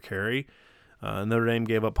 4.2 per carry. Notre Dame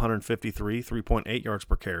gave up 153, 3.8 yards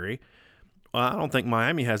per carry. I don't think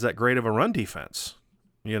Miami has that great of a run defense,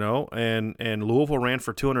 and Louisville ran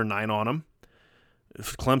for 209 on them.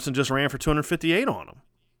 Clemson just ran for 258 on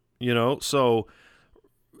them, so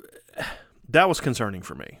that was concerning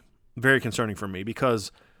for me. Very concerning for me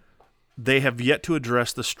because they have yet to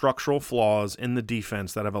address the structural flaws in the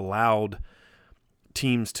defense that have allowed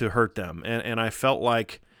teams to hurt them. And I felt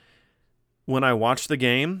like when I watched the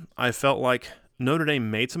game, I felt like Notre Dame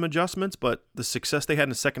made some adjustments, but the success they had in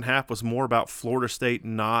the second half was more about Florida State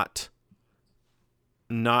not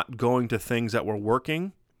not going to things that were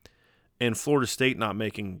working, and Florida State not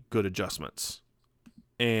making good adjustments,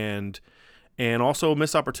 and also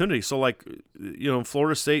missed opportunities. So, like,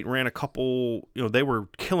 Florida State ran a couple, they were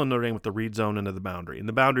killing Notre Dame with the read zone into the boundary, and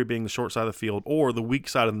the boundary being the short side of the field or the weak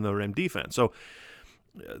side of the Notre Dame defense. So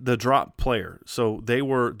the drop player. So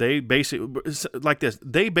they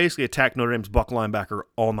basically attacked Notre Dame's buck linebacker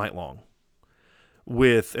all night long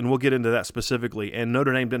and we'll get into that specifically, and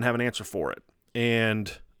Notre Dame didn't have an answer for it.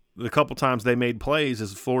 And the couple times they made plays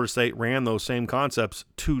as Florida State ran those same concepts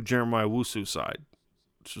to Jeremiah Wusu's side,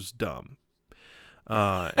 which was dumb.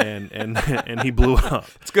 And he blew up.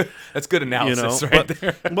 It's good. That's good analysis,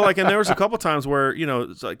 there. But like, and there was a couple times where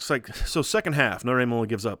it's like so second half Notre Dame only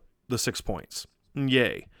gives up the 6 points.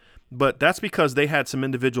 Yay. But that's because they had some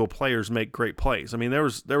individual players make great plays. I mean, there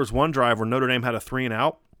was one drive where Notre Dame had a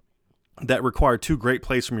 3-and-out that required 2 great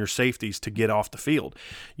plays from your safeties to get off the field.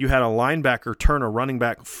 You had a linebacker turn a running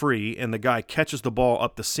back free, and the guy catches the ball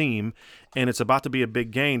up the seam, and it's about to be a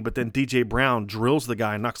big gain, but then DJ Brown drills the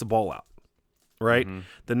guy and knocks the ball out. Right? Mm-hmm.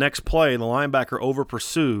 The next play, the linebacker over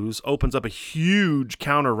pursues, opens up a huge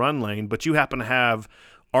counter run lane, but you happen to have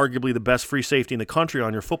arguably the best free safety in the country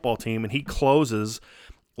on your football team, and he closes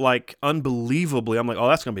like unbelievably. I'm like, oh,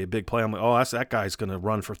 that's going to be a big play. I'm like, oh, that guy's going to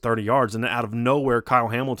run for 30 yards. And then out of nowhere, Kyle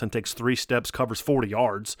Hamilton takes 3 steps, covers 40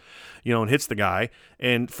 yards, and hits the guy,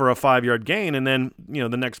 and for a 5-yard gain. And then, the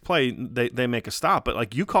next play, they make a stop. But,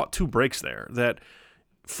 like, you caught 2 breaks there that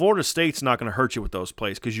Florida State's not going to hurt you with those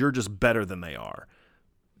plays because you're just better than they are.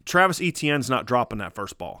 Travis Etienne's not dropping that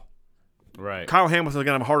first ball. Right. Kyle Hamilton's going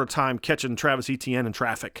to have a harder time catching Travis Etienne in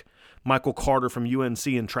traffic, Michael Carter from UNC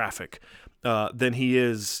in traffic, than he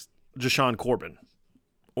is Jashawn Corbin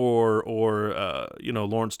or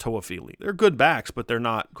Lawrence Toafili. They're good backs, but they're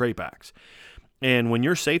not great backs. And when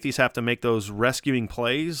your safeties have to make those rescuing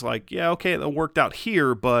plays, like, yeah, okay, that worked out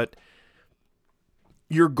here, but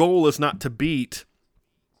your goal is not to beat.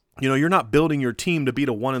 You're not building your team to beat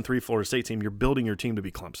a 1-3 Florida State team. You're building your team to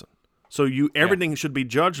beat Clemson. So everything should be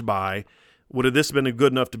judged by, would have this been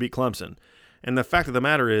good enough to beat Clemson? And the fact of the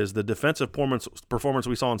matter is, the defensive performance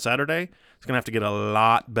we saw on Saturday is going to have to get a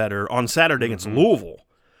lot better. On Saturday against Louisville,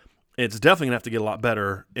 it's definitely going to have to get a lot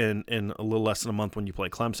better in a little less than a month when you play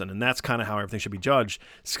Clemson. And that's kind of how everything should be judged.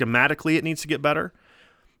 Schematically, it needs to get better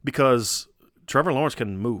because Trevor Lawrence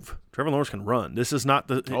can move. Trevor Lawrence can run. This is not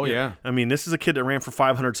the – oh, yeah. I mean, this is a kid that ran for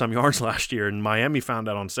 500-some yards last year, and Miami found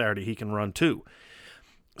out on Saturday he can run too.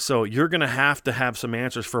 So you're going to have some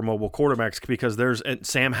answers for mobile quarterbacks because there's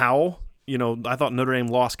Sam Howell. I thought Notre Dame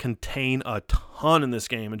lost contain a ton in this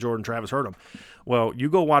game, and Jordan Travis hurt him. Well, you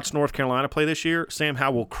go watch North Carolina play this year, Sam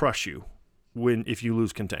Howell will crush you if you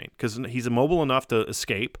lose contain because he's immobile enough to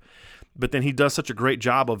escape, but then he does such a great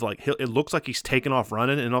job of, like, it looks like he's taking off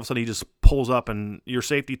running, and all of a sudden he just pulls up, and your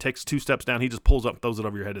safety takes 2 steps down. He just pulls up, throws it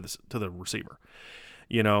over your head to the receiver.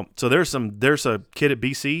 So there's a kid at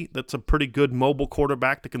BC that's a pretty good mobile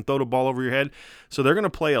quarterback that can throw the ball over your head. So they're going to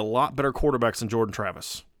play a lot better quarterbacks than Jordan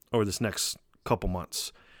Travis over this next couple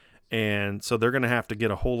months. And so they're going to have to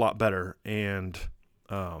get a whole lot better. And,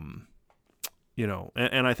 and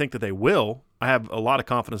I think that they will. I have a lot of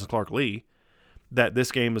confidence in Clark Lee that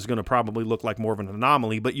this game is going to probably look like more of an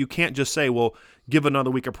anomaly. But you can't just say, well, give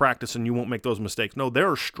another week of practice and you won't make those mistakes. No,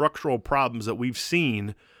 there are structural problems that we've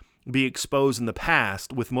seen be exposed in the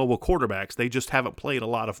past with mobile quarterbacks. They just haven't played a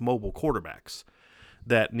lot of mobile quarterbacks.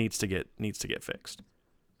 That needs to get fixed.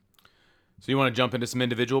 So you want to jump into some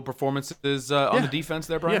individual performances on the defense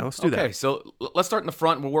there, Brian? Yeah, let's do that. Okay, so let's start in the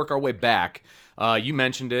front and we'll work our way back. You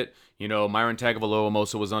mentioned it. Myron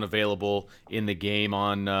Tagovailoa was unavailable in the game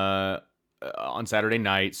on Saturday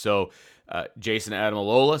night. So Jason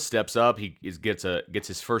Adamilola steps up. He gets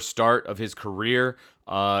his first start of his career.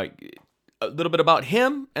 A little bit about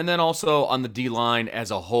him, and then also on the D-line as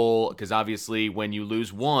a whole, because obviously when you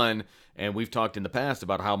lose one, and we've talked in the past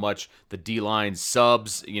about how much the D-line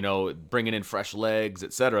subs, bringing in fresh legs,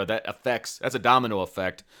 etc., that's a domino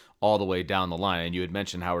effect all the way down the line. And you had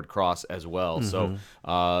mentioned Howard Cross as well. Mm-hmm.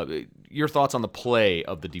 So your thoughts on the play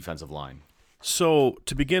of the defensive line? So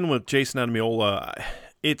to begin with Jason Adamilola,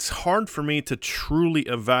 it's hard for me to truly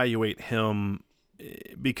evaluate him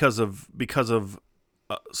because of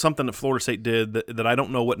something that Florida State did that I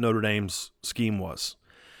don't know what Notre Dame's scheme was.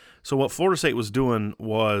 So what Florida State was doing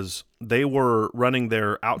was they were running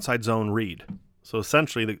their outside zone read. So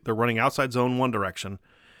essentially they're running outside zone one direction,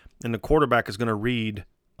 and the quarterback is going to read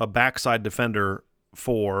a backside defender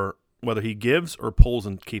for whether he gives or pulls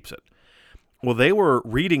and keeps it. Well, they were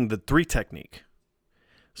reading the 3 technique.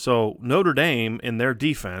 So Notre Dame, in their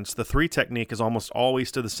defense, the 3 technique is almost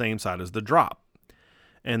always to the same side as the drop.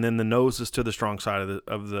 and then the nose is to the strong side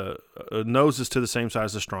of the nose is to the same side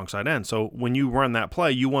as the strong side end. So when you run that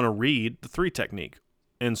play, you want to read the 3 technique.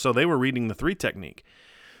 And so they were reading the 3 technique.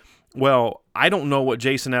 Well, I don't know what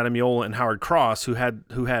Jason Adamiola and Howard Cross, who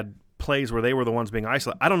had plays where they were the ones being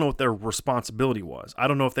isolated, I don't know what their responsibility was. I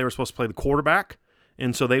don't know if they were supposed to play the quarterback,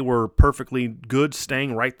 and so they were perfectly good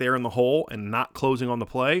staying right there in the hole and not closing on the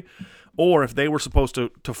play, or if they were supposed to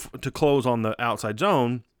close on the outside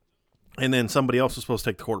zone, and then somebody else was supposed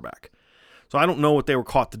to take the quarterback. So I don't know what they were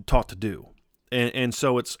taught to do. And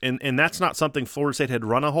so it's and that's not something Florida State had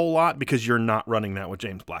run a whole lot, because you're not running that with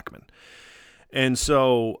James Blackman. And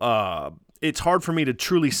so it's hard for me to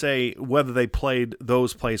truly say whether they played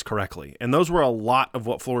those plays correctly. And those were a lot of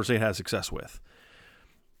what Florida State had success with.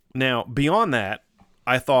 Now, beyond that,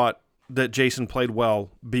 I thought that Jason played well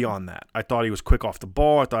beyond that. I thought he was quick off the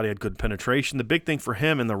ball. I thought he had good penetration. The big thing for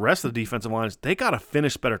him and the rest of the defensive line is they got to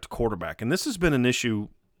finish better to quarterback. And this has been an issue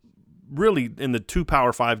really in the 2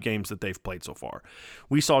 Power 5 games that they've played so far.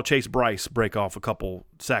 We saw Chase Bryce break off a couple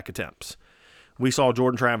sack attempts. We saw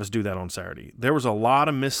Jordan Travis do that on Saturday. There was a lot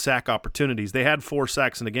of missed sack opportunities. They had 4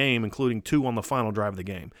 sacks in the game, including 2 on the final drive of the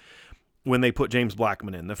game when they put James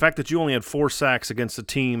Blackman in. The fact that you only had 4 sacks against a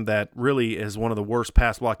team that really is one of the worst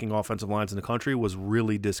pass-blocking offensive lines in the country was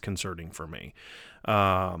really disconcerting for me.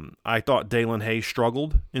 I thought Dalen Hayes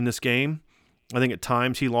struggled in this game. I think at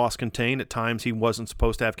times he lost contain. At times he wasn't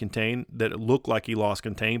supposed to have contain. That it looked like he lost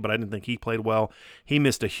contain, but I didn't think he played well. He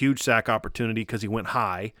missed a huge sack opportunity because he went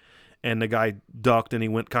high, and the guy ducked and he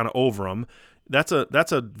went kind of over him. That's a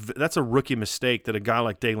rookie mistake that a guy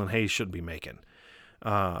like Dalen Hayes shouldn't be making.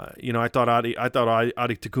 I thought Adi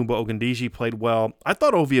Takumba Ogundiji played well. I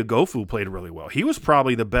thought Ovia Gofu played really well. He was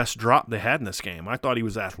probably the best drop they had in this game. I thought he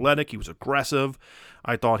was athletic. He was aggressive.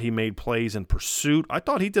 I thought he made plays in pursuit. I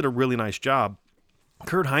thought he did a really nice job.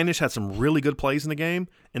 Kurt Hinish had some really good plays in the game,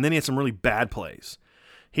 and then he had some really bad plays.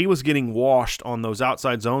 He was getting washed on those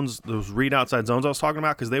outside zones, those read outside zones I was talking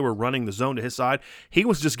about, because they were running the zone to his side. He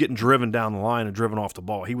was just getting driven down the line and driven off the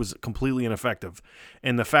ball. He was completely ineffective.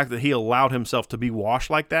 And the fact that he allowed himself to be washed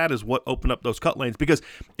like that is what opened up those cut lanes. Because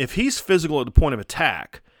if he's physical at the point of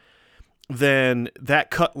attack, then that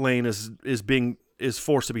cut lane is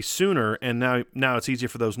forced to be sooner, and now it's easier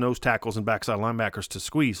for those nose tackles and backside linebackers to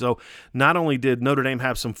squeeze. So not only did Notre Dame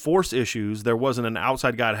have some force issues, there wasn't an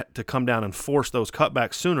outside guy to come down and force those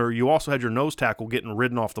cutbacks sooner. You also had your nose tackle getting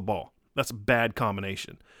ridden off the ball. That's a bad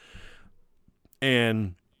combination.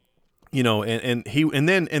 And then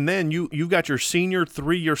you got your senior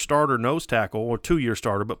 3-year starter nose tackle, or 2-year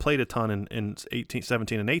starter, but played a ton in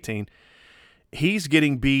 17 and 18. He's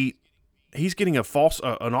getting beat. He's getting an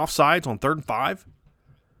offsides on 3rd and 5.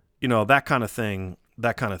 That kind of thing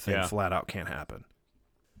Yeah. flat out can't happen.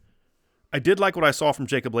 I did like what I saw from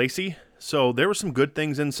Jacob Lacey. So there were some good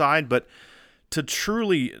things inside, but to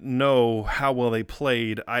truly know how well they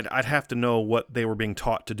played, I'd have to know what they were being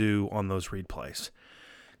taught to do on those read plays,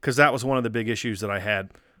 because that was one of the big issues that I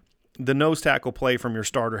had. The nose tackle play from your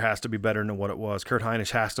starter has to be better than what it was. Kurt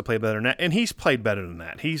Hinish has to play better than that, and he's played better than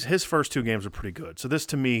that. His first 2 games are pretty good. So this,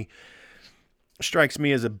 to me, strikes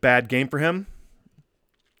me as a bad game for him.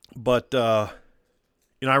 But, I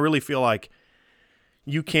really feel like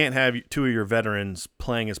you can't have 2 of your veterans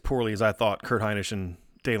playing as poorly as I thought Kurt Hinish and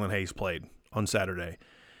Dalen Hayes played on Saturday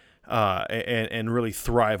and really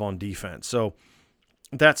thrive on defense. So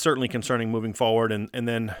that's certainly concerning moving forward. And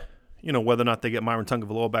then, whether or not they get Myron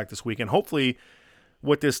Tungavaloa back this weekend. Hopefully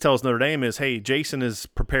what this tells Notre Dame is, hey, Jason is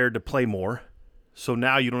prepared to play more, so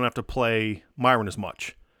now you don't have to play Myron as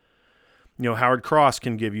much. Howard Cross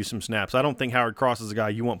can give you some snaps. I don't think Howard Cross is a guy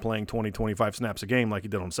you want playing 20, 25 snaps a game like he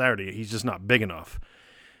did on Saturday. He's just not big enough.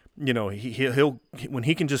 He'll when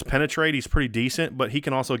he can just penetrate, he's pretty decent, but he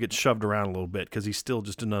can also get shoved around a little bit because he's still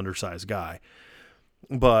just an undersized guy.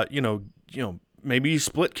 But, maybe you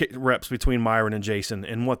split reps between Myron and Jason,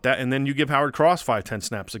 and then you give Howard Cross 5-10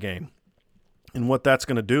 snaps a game. And what that's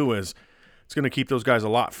going to do is it's going to keep those guys a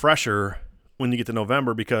lot fresher when you get to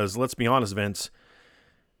November, because let's be honest, Vince,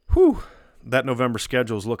 that November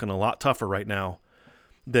schedule is looking a lot tougher right now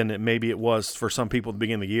than maybe it was for some people at the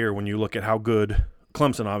beginning of the year when you look at how good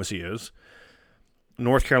Clemson obviously is.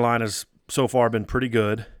 North Carolina's so far been pretty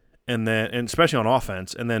good, and especially on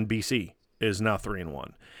offense, and then BC is now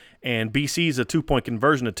 3-1. And BC's a 2-point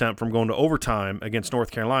conversion attempt from going to overtime against North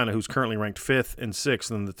Carolina, who's currently ranked 5th and 6th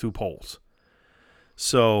in the 2 polls.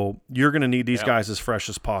 So you're going to need these guys as fresh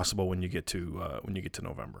as possible when you get to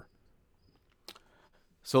November.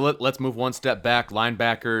 So let's move one step back.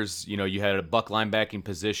 Linebackers, you had a buck linebacking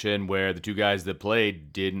position where the 2 guys that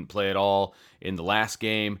played didn't play at all in the last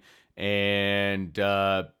game. And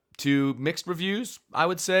to to mixed reviews, I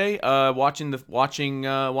would say. Watching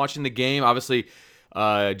the game, obviously,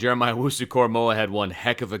 Jeremiah Owusu-Koramoah had one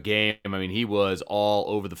heck of a game. I mean, he was all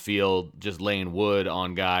over the field, just laying wood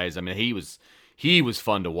on guys. I mean, he was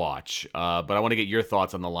fun to watch. But I want to get your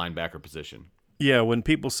thoughts on the linebacker position. Yeah, when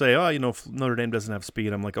people say, "Oh, Notre Dame doesn't have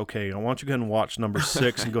speed," I'm like, "Okay, why don't you go ahead and watch number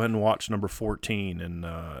 6 and go ahead and watch number 14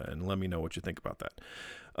 and let me know what you think about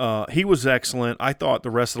that." He was excellent. I thought the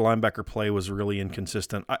rest of the linebacker play was really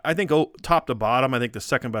inconsistent. I think top to bottom, I think the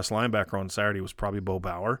second best linebacker on Saturday was probably Bo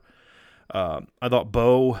Bauer. I thought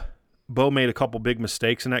Bo made a couple big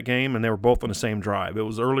mistakes in that game, and they were both on the same drive. It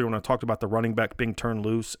was earlier when I talked about the running back being turned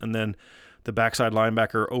loose, and then the backside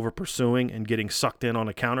linebacker over pursuing and getting sucked in on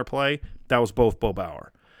a counter play. That was both Bo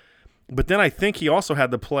Bauer. But then I think he also had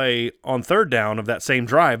the play on third down of that same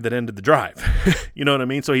drive that ended the drive. You know what I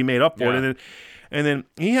mean? So he made up for it. And then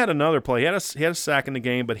he had another play. He had a sack in the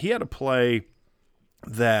game, but he had a play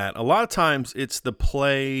that a lot of times it's the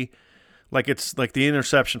play, it's like the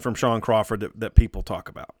interception from Sean Crawford that people talk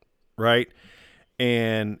about, right?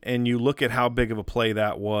 And you look at how big of a play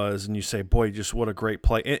that was, and you say, "Boy, just what a great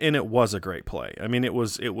play!" And it was a great play. I mean, it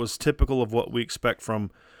was typical of what we expect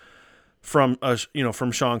from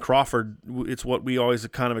Sean Crawford. It's what we always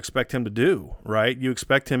kind of expect him to do, right? You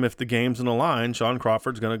expect him, if the game's in the line, Sean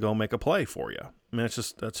Crawford's going to go make a play for you. I mean,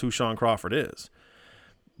 that's who Sean Crawford is.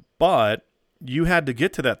 But you had to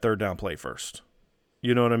get to that third down play first.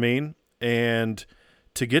 You know what I mean? And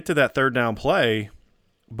to get to that third down play,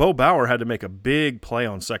 Bo Bauer had to make a big play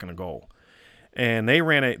on second and goal. And they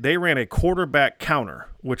ran a quarterback counter,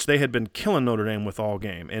 which they had been killing Notre Dame with all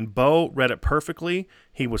game. And Bo read it perfectly.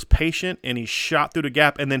 He was patient, and he shot through the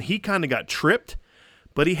gap. And then he kind of got tripped,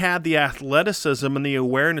 but he had the athleticism and the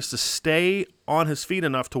awareness to stay on his feet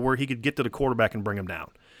enough to where he could get to the quarterback and bring him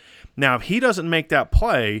down. Now, if he doesn't make that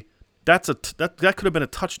play, that could have been a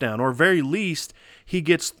touchdown, or very least he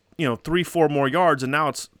gets 3-4 more yards, and now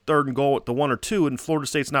it's third and goal at the 1 or 2, and Florida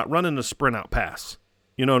State's not running a sprint out pass.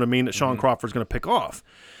 You know what I mean? That Sean Crawford's going to pick off.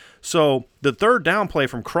 So the third down play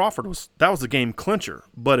from Crawford was the game clincher.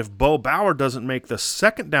 But if Bo Bauer doesn't make the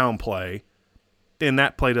second down play, then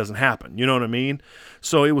that play doesn't happen. You know what I mean?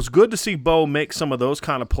 So it was good to see Bo make some of those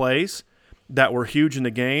kind of plays that were huge in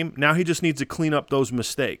the game. Now he just needs to clean up those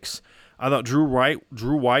mistakes. I thought Drew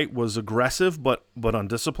White was aggressive but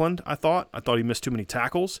undisciplined. I thought he missed too many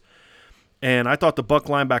tackles. And I thought the Buck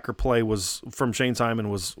linebacker play was from Shane Simon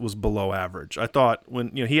was below average. I thought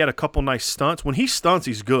when he had a couple nice stunts. When he stunts,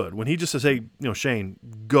 he's good. When he just says, "Hey, Shane,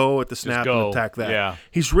 go at the snap and attack that," yeah,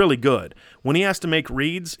 he's really good. When he has to make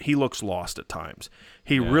reads, he looks lost at times.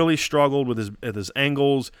 He really struggled with his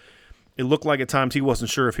angles. It looked like at times he wasn't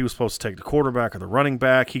sure if he was supposed to take the quarterback or the running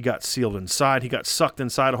back. He got sealed inside. He got sucked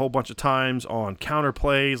inside a whole bunch of times on counter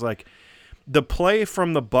plays. Like the play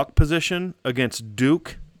from the Buck position against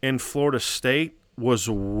Duke and Florida State was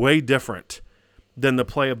way different than the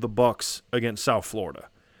play of the Bucks against South Florida.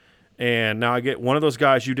 And now I get one of those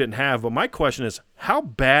guys you didn't have, but my question is, how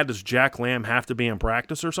bad does Jack Lamb have to be in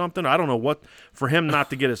practice or something? I don't know what for him not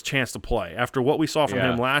to get his chance to play after what we saw from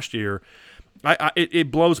him last year. It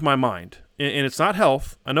blows my mind, and it's not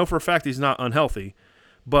health. I know for a fact he's not unhealthy,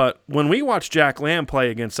 but when we watched Jack Lamb play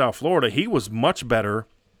against South Florida, he was much better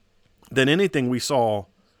than anything we saw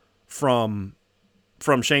from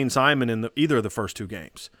Shane Simon in either of the first two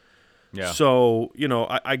games. Yeah. So,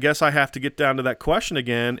 I guess I have to get down to that question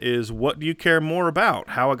again is, what do you care more about?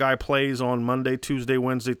 How a guy plays on Monday, Tuesday,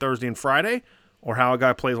 Wednesday, Thursday, and Friday, or how a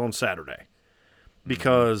guy plays on Saturday?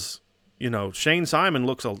 Because, Shane Simon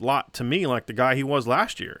looks a lot to me like the guy he was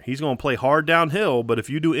last year. He's going to play hard downhill, but if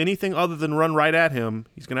you do anything other than run right at him,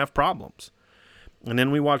 he's going to have problems. And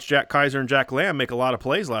then we watched Jack Kaiser and Jack Lamb make a lot of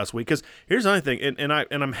plays last week. Because here's another thing, and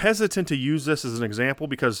I'm hesitant to use this as an example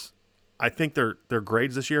because I think their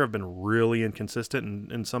grades this year have been really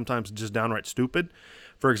inconsistent and sometimes just downright stupid.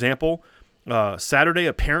 For example, Saturday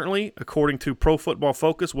apparently, according to Pro Football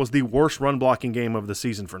Focus, was the worst run blocking game of the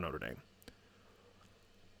season for Notre Dame.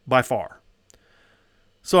 By far.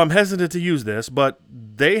 So I'm hesitant to use this, but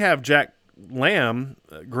they have Jack Lamb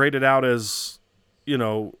graded out as,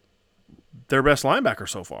 their best linebacker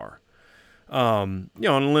so far. On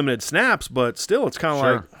limited snaps, but still it's kind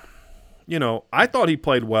of like, I thought he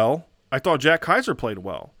played well. I thought Jack Kaiser played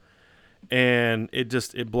well. And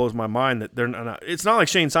it blows my mind that they're not. It's not like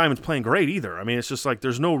Shane Simon's playing great either. I mean, it's just like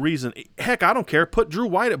there's no reason. Heck, I don't care. Put Drew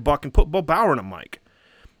White at Buck and put Bo Bauer in a mic.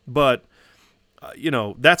 But,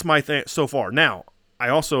 that's my thing so far. Now, I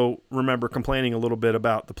also remember complaining a little bit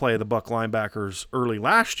about the play of the Buck linebackers early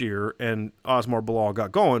last year, and Osmar Bilal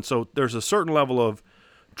got going. So there's a certain level of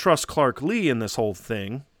trust Clark Lee in this whole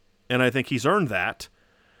thing, and I think he's earned that.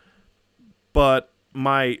 but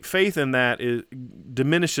my faith in that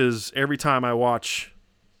diminishes every time I watch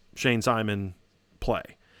Shane Simon play.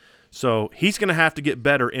 So he's going to have to get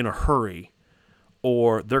better in a hurry,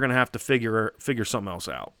 or they're going to have to figure something else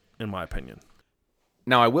out, in my opinion.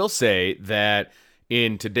 Now, I will say that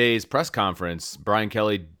in today's press conference, Brian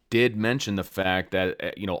Kelly did mention the fact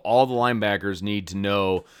that, all the linebackers need to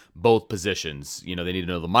know both positions. They need to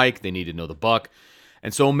know the Mike, they need to know the Buck.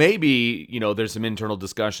 And so maybe, there's some internal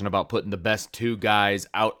discussion about putting the best two guys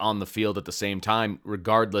out on the field at the same time,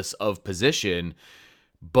 regardless of position.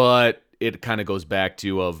 But it kind of goes back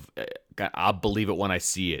to I'll believe it when I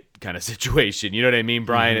see it kind of situation. You know what I mean,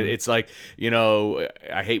 Brian? Mm-hmm. It's like,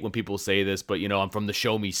 I hate when people say this, but, I'm from the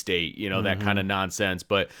show me state, that kind of nonsense.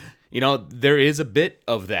 But, there is a bit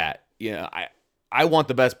of that. I want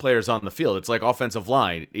the best players on the field. It's like offensive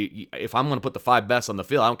line. If I'm going to put the 5 best on the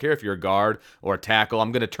field, I don't care if you're a guard or a tackle.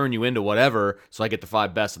 I'm going to turn you into whatever so I get the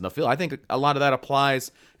 5 best on the field. I think a lot of that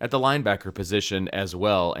applies at the linebacker position as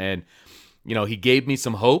well. And, he gave me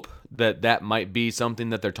some hope that might be something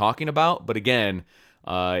that they're talking about. But again,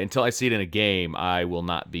 until I see it in a game, I will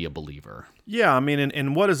not be a believer. Yeah, I mean,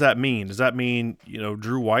 and what does that mean? Does that mean,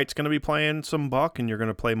 Drew White's going to be playing some Buck and you're going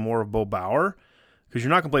to play more of Bo Bauer? Because you're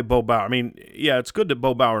not going to play Bo Bauer. I mean, yeah, it's good that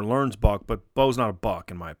Bo Bauer learns Buck, but Bo's not a Buck,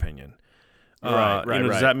 in my opinion. Right.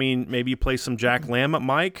 Does that mean maybe you play some Jack Lamb at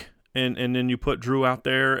Mike, and then you put Drew out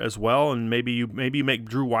there as well, and maybe you make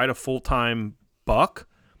Drew White a full-time Buck,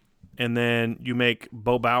 and then you make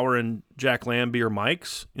Bo Bauer and Jack Lamb be your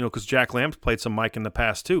Mikes, because Jack Lamb's played some Mike in the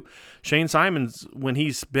past too. Shane Simons, when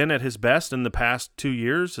he's been at his best in the past 2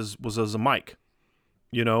 years, was as a Mike.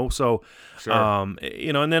 So, sure.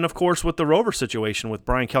 And then, of course, with the Rover situation, with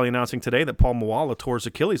Brian Kelly announcing today that Paul Moala tore his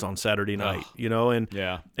Achilles on Saturday night,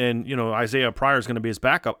 and Isaiah Pryor is going to be his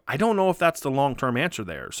backup. I don't know if that's the long-term answer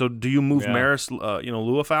there. So do you move Maris,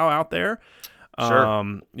 Luafau out there? Sure.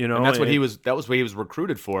 And that's what that was what he was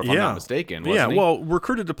recruited for, if I'm not mistaken, wasn't he? Well,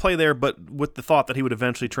 recruited to play there, but with the thought that he would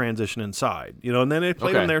eventually transition inside, and then they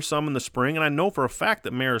played him there some in the spring, and I know for a fact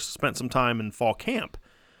that Maris spent some time in fall camp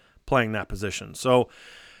playing that position. So,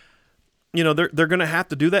 they're going to have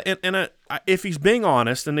to do that. And if he's being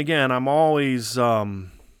honest, and again, I'm always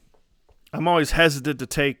hesitant to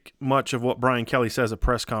take much of what Brian Kelly says at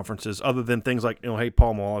press conferences, other than things like, hey,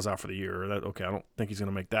 Paul Moala's out for the year. I don't think he's going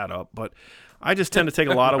to make that up. But I just tend to take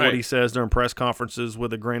a lot of what he says during press conferences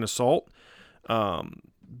with a grain of salt.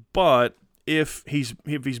 But if he's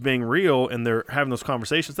being real and they're having those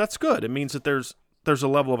conversations, that's good. It means that there's a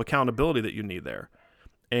level of accountability that you need there.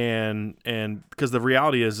 And because the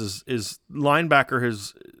reality is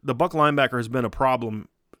the Buck linebacker has been a problem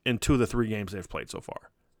in 2 of the 3 games they've played so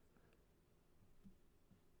far.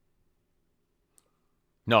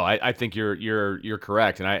 No, I think you're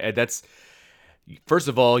correct, and that's, first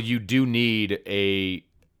of all, you do need a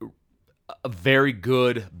very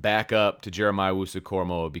good backup to Jeremiah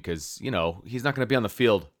Owusu-Koramoah, because he's not going to be on the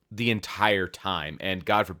field the entire time, and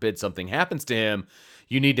God forbid something happens to him.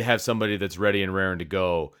 You need to have somebody that's ready and raring to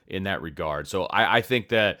go in that regard. So I think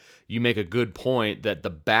that you make a good point that the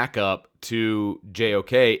backup to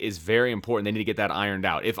JOK is very important. They need to get that ironed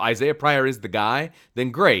out. If Isaiah Pryor is the guy,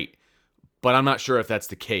 then great. But I'm not sure if that's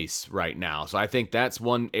the case right now. So I think that's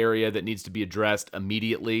one area that needs to be addressed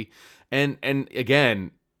immediately. And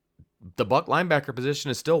again, the Buck linebacker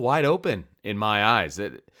position is still wide open in my eyes.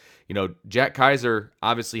 Jack Kaiser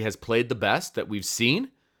obviously has played the best that we've seen,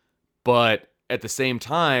 but at the same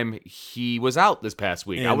time, he was out this past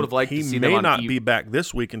week. And I would have liked to see them He may not be back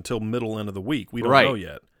this week until middle end of the week. We don't know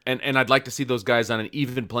yet. And I'd like to see those guys on an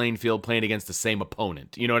even playing field playing against the same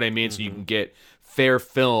opponent. You know what I mean? Mm-hmm. So you can get fair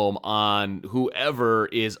film on whoever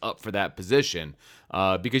is up for that position.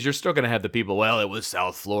 Because you're still going to have the people, well, it was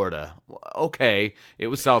South Florida. Okay, it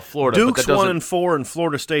was South Florida. Duke's 1-4 and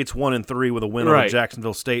Florida State's 1-3 with a win over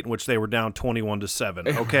Jacksonville State, in which they were down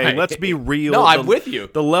 21-7. Okay, let's be real. No, I'm with you.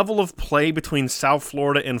 The level of play between South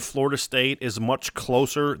Florida and Florida State is much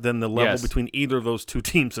closer than the level between either of those two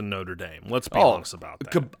teams in Notre Dame. Let's be honest about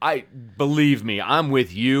that. Believe me, I'm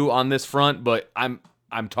with you on this front, but I'm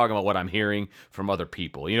talking about what I'm hearing from other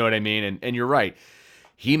people. You know what I mean? And you're right.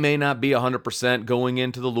 He may not be 100% going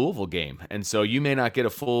into the Louisville game. And so you may not get a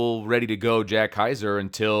full ready-to-go Jack Kaiser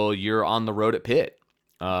until you're on the road at Pitt.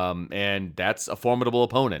 And that's a formidable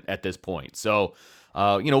opponent at this point. So,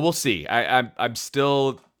 we'll see. I've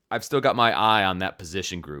still got my eye on that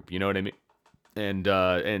position group. You know what I mean?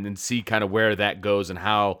 And see kind of where that goes and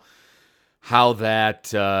how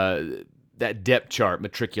that depth chart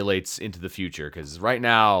matriculates into the future. Because right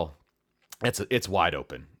now, it's wide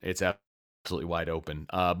open. It's absolutely wide open.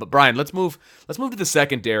 But Brian, let's move to the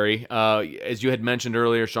secondary. As you had mentioned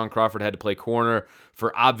earlier, Sean Crawford had to play corner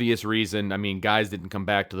for obvious reason. I mean, guys didn't come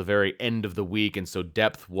back to the very end of the week, and so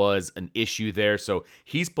depth was an issue there. So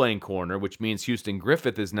he's playing corner, which means Houston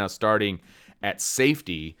Griffith is now starting at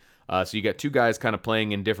safety. So you got two guys kind of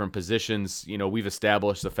playing in different positions. You know, we've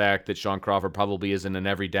established the fact that Sean Crawford probably isn't an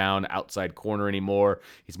every down outside corner anymore.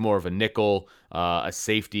 He's more of a nickel, a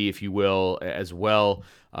safety, if you will, as well.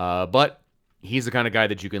 But he's the kind of guy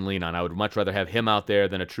that you can lean on. I would much rather have him out there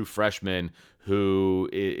than a true freshman who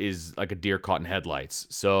is like a deer caught in headlights.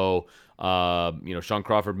 So, Sean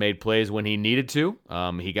Crawford made plays when he needed to.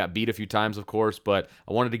 He got beat a few times, of course, but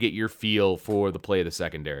I wanted to get your feel for the play of the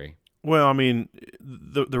secondary. Well, I mean,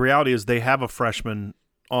 the reality is they have a freshman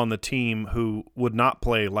on the team who would not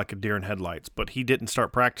play like a deer in headlights, but he didn't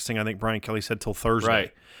start practicing, I think Brian Kelly said, till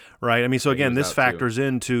Thursday. Right? I mean, so again, this factors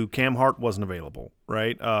into Cam Hart wasn't available,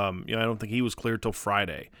 right? I don't think he was cleared till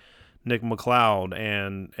Friday. Nick McLeod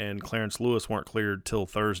and Clarence Lewis weren't cleared till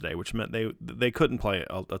Thursday, which meant they couldn't play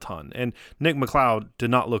a ton. And Nick McLeod did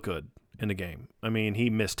not look good in the game. I mean, he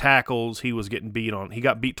missed tackles. He was getting beat on. He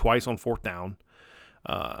got beat twice on fourth down.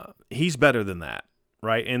 He's better than that,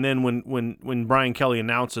 right? And then when Brian Kelly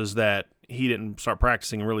announces that he didn't start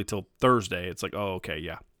practicing really till Thursday, it's like, oh, okay,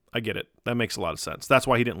 yeah, I get it. That makes a lot of sense. That's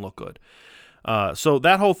why he didn't look good. So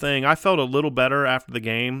that whole thing, I felt a little better after the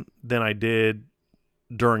game than I did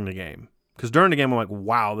during the game. Because during the game, I'm like,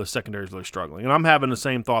 wow, the secondary is really struggling. And I'm having the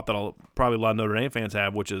same thought that probably a lot of Notre Dame fans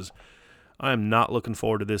have, which is I am not looking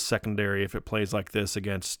forward to this secondary if it plays like this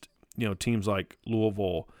against teams like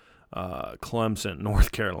Louisville, Clemson,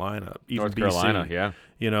 North Carolina, even North BC, Carolina,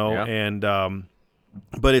 yeah. And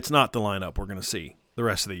but it's not the lineup we're going to see the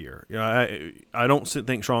rest of the year. I don't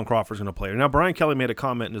think Sean Crawford's going to play. Now, Brian Kelly made a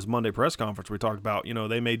comment in his Monday press conference where he talked about,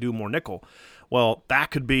 they may do more nickel. Well,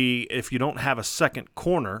 that could be if you don't have a second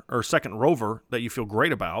corner or second rover that you feel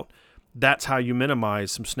great about, that's how you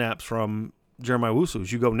minimize some snaps from Jeremiah Wusu.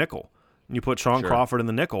 You go nickel. And you put Sean Crawford in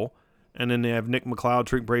the nickel, and then they have Nick McLeod,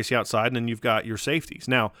 Tariq Bracy outside, and then you've got your safeties.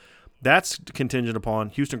 Now, that's contingent upon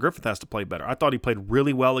Houston Griffith has to play better. I thought he played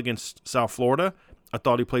really well against South Florida. I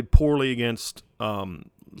thought he played poorly against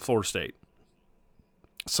Florida State.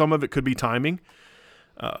 Some of it could be timing.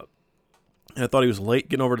 I thought he was late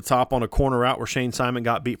getting over the top on a corner route where Shane Simon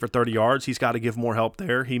got beat for 30 yards. He's got to give more help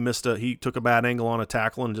there. He took a bad angle on a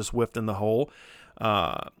tackle and just whiffed in the hole.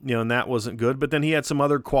 And that wasn't good. But then he had some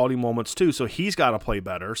other quality moments too. So he's got to play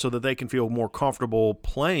better so that they can feel more comfortable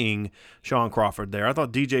playing Sean Crawford there. I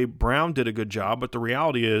thought DJ Brown did a good job, but the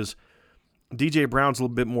reality is DJ Brown's a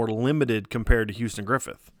little bit more limited compared to Houston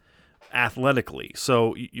Griffith athletically.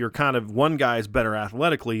 So you're kind of one guy's better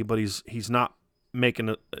athletically, but he's not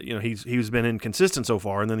making he's been inconsistent so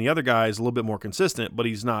far, and then the other guy is a little bit more consistent, but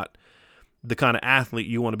he's not the kind of athlete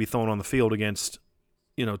you want to be throwing on the field against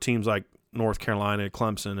teams like North Carolina,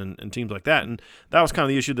 Clemson, and teams like that. And that was kind of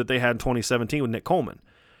the issue that they had in 2017 with Nick Coleman.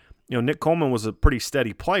 Nick Coleman was a pretty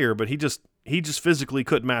steady player, but he just physically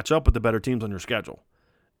couldn't match up with the better teams on your schedule.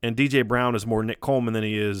 And DJ Brown is more Nick Coleman than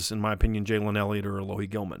he is, in my opinion, Jalen Elliott or Alohi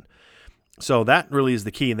Gilman. So that really is the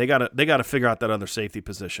key. And they got to figure out that other safety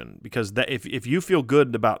position, because that if you feel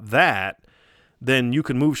good about that, then you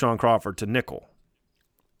can move Sean Crawford to nickel.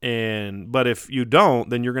 But if you don't,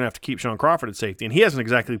 then you're going to have to keep Sean Crawford at safety. And he hasn't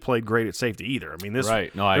exactly played great at safety either. I mean,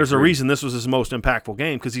 there's a reason this was his most impactful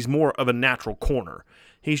game, because he's more of a natural corner.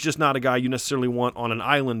 He's just not a guy you necessarily want on an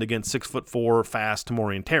island against 6'4", fast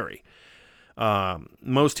Tamorrion Terry.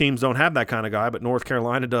 Most teams don't have that kind of guy, but North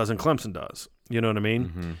Carolina does and Clemson does. You know what I mean?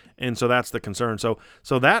 Mm-hmm. And so that's the concern. So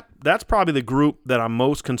that's probably the group that I'm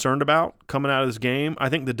most concerned about coming out of this game. I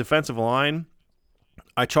think the defensive line,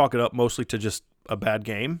 I chalk it up mostly to just a bad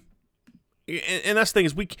game. And that's the thing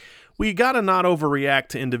is we got to not overreact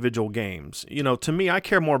to individual games. To me, I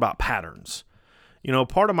care more about patterns.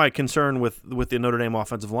 Part of my concern with the Notre Dame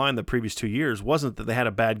offensive line the previous 2 years wasn't that they had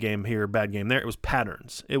a bad game here, bad game there. It was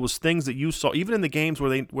patterns. It was things that you saw, even in the games where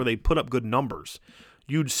they put up good numbers.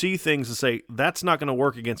 You'd see things and say, that's not going to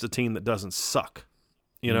work against a team that doesn't suck.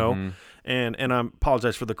 Mm-hmm. And I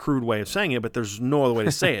apologize for the crude way of saying it, but there's no other way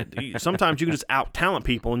to say it. Sometimes you can just out-talent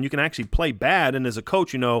people, and you can actually play bad. And as a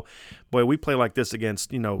coach, boy, we play like this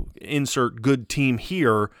against, insert good team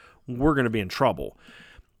here, we're going to be in trouble.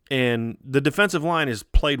 And the defensive line has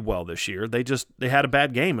played well this year. They had a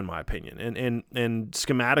bad game, in my opinion. And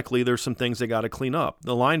schematically, there's some things they got to clean up.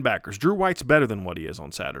 The linebackers, Drew White's better than what he is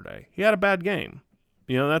on Saturday. He had a bad game.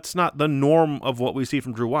 That's not the norm of what we see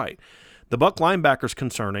from Drew White. The Buck linebacker's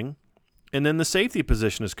concerning, and then the safety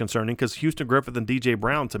position is concerning because Houston Griffith and DJ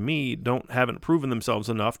Brown, to me, haven't proven themselves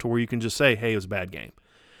enough to where you can just say, hey, it was a bad game.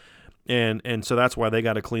 And so that's why they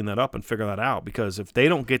got to clean that up and figure that out, because if they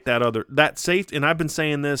don't get that safety, and I've been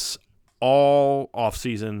saying this all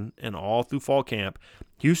offseason and all through fall camp,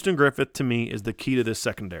 Houston Griffith to me is the key to this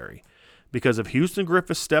secondary. Because if Houston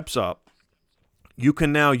Griffith steps up, you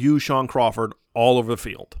can now use Sean Crawford all over the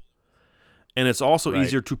field. And it's also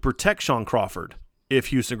easier to protect Sean Crawford if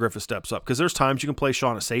Houston Griffith steps up, because there's times you can play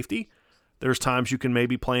Sean at safety. There's times you can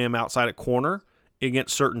maybe play him outside at corner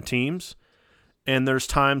against certain teams. And there's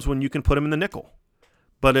times when you can put him in the nickel.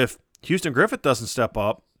 But if Houston Griffith doesn't step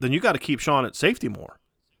up, then you got to keep Sean at safety more.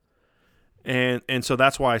 And so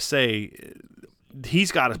that's why I say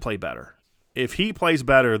he's got to play better. If he plays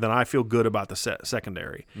better, then I feel good about the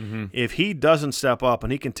secondary. Mm-hmm. If he doesn't step up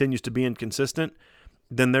and he continues to be inconsistent,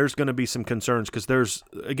 then there's going to be some concerns, because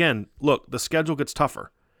the schedule gets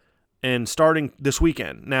tougher. And starting this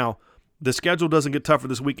weekend. Now, the schedule doesn't get tougher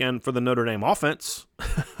this weekend for the Notre Dame offense.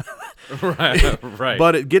 Right.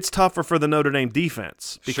 But it gets tougher for the Notre Dame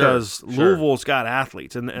defense, because Sure. Louisville's got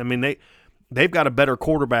athletes. And, I mean, they've got a better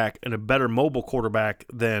quarterback and a better mobile quarterback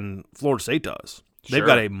than Florida State does. They've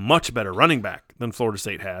got a much better running back than Florida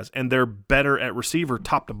State has, and they're better at receiver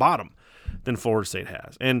top to bottom than Florida State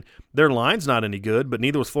has. And their line's not any good, but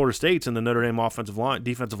neither was Florida State's, and the Notre Dame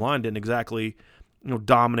defensive line didn't exactly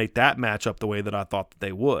dominate that matchup the way that I thought that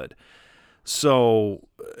they would. So,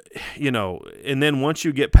 and then once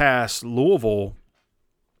you get past Louisville,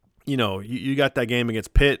 you got that game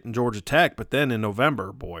against Pitt and Georgia Tech, but then in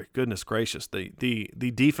November, boy, goodness gracious, the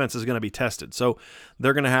defense is going to be tested. So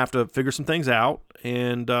they're going to have to figure some things out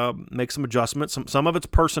and make some adjustments. Some of it's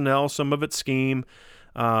personnel, some of it's scheme,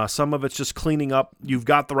 some of it's just cleaning up. You've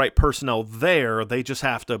got the right personnel there. They just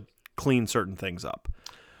have to clean certain things up.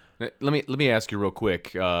 Let me ask you real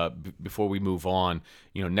quick before we move on.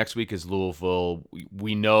 Next week is Louisville.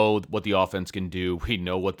 We know what the offense can do. We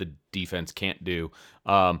know what the defense can't do.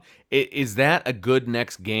 Is that a good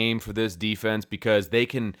next game for this defense? Because they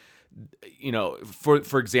can,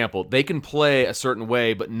 for example, they can play a certain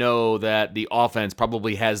way, but know that the offense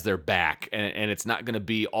probably has their back, and it's not going to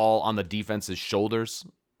be all on the defense's shoulders.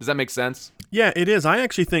 Does that make sense? Yeah, it is. I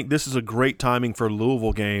actually think this is a great timing for a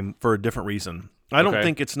Louisville game for a different reason. I don't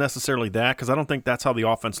think it's necessarily that, because I don't think that's how the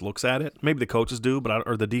offense looks at it. Maybe the coaches do,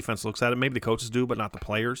 or the defense looks at it. Maybe the coaches do, but not the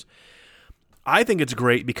players. I think it's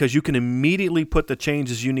great because you can immediately put the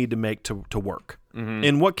changes you need to make to work. Mm-hmm.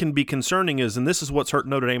 And what can be concerning is, and this is what's hurt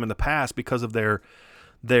Notre Dame in the past because of their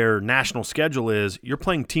national schedule, is you're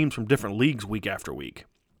playing teams from different leagues week after week.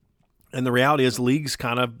 And the reality is leagues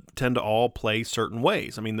kind of tend to all play certain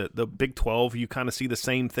ways. I mean, the Big 12, you kind of see the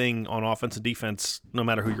same thing on offense and defense no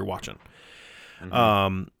matter who you're watching.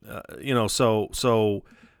 Mm-hmm.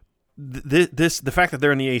 The fact that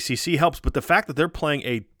they're in the ACC helps, but the fact that they're playing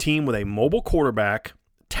a team with a mobile quarterback,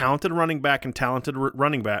 talented running back, and talented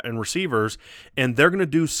running back and receivers, and they're going to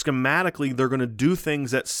do schematically, they're going to do things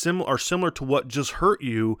that are similar to what just hurt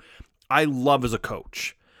you. I love as a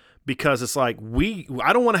coach. Because it's like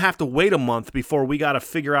I don't want to have to wait a month before we got to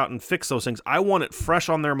figure out and fix those things. I want it fresh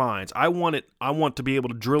on their minds. I want to be able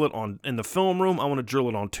to drill it in the film room. I want to drill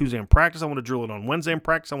it on Tuesday in practice. I want to drill it on Wednesday in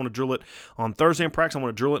practice. I want to drill it on Thursday in practice. I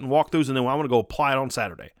want to drill it in walkthroughs, and then I want to go apply it on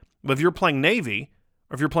Saturday. But if you're playing Navy,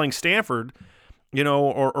 or if you're playing Stanford,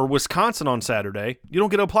 or Wisconsin on Saturday, you don't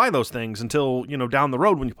get to apply those things until down the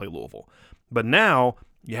road when you play Louisville. But now,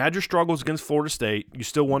 you had your struggles against Florida State. You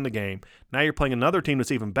still won the game. Now you're playing another team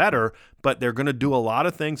that's even better, but they're going to do a lot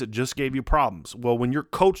of things that just gave you problems. Well, when you're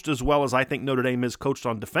coached as well as I think Notre Dame is coached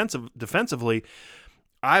on defensively,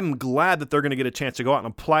 I'm glad that they're going to get a chance to go out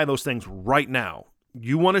and apply those things right now.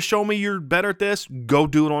 You want to show me you're better at this? Go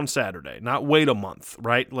do it on Saturday. Not wait a month,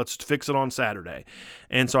 right? Let's fix it on Saturday.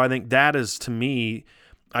 And so I think that is, to me,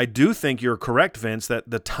 I do think you're correct, Vince, that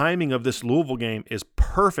the timing of this Louisville game is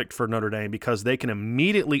perfect for Notre Dame because they can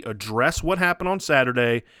immediately address what happened on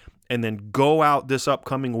Saturday and then go out this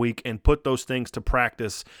upcoming week and put those things to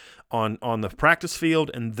practice on the practice field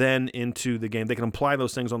and then into the game. They can apply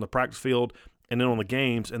those things on the practice field and then on the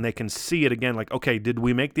games, and they can see it again like, okay, did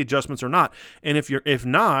we make the adjustments or not? And if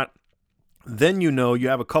not, then you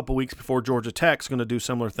have a couple weeks before Georgia Tech's going to do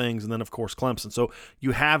similar things, and then, of course, Clemson. So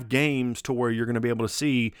you have games to where you're going to be able to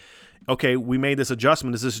see, okay, we made this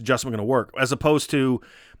adjustment. Is this adjustment going to work? As opposed to,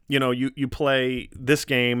 you play this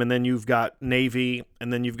game, and then you've got Navy,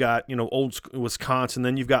 and then you've got, old Wisconsin,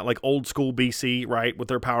 then you've got, like, old school BC, right, with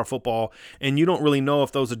their power football, and you don't really know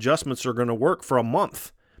if those adjustments are going to work for a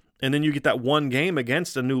month. And then you get that one game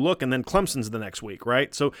against a new look, and then Clemson's the next week,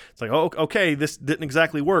 right? So it's like, oh, okay, this didn't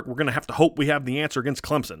exactly work. We're going to have to hope we have the answer against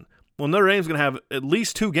Clemson. Well, Notre Dame's going to have at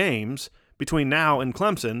least 2 games between now and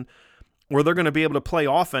Clemson where they're going to be able to play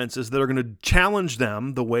offenses that are going to challenge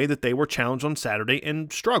them the way that they were challenged on Saturday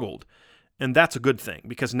and struggled. And that's a good thing,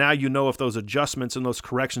 because now you know if those adjustments and those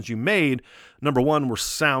corrections you made, number one, were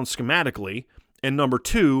sound schematically, and number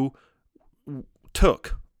two,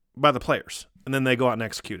 took by the players. And then they go out and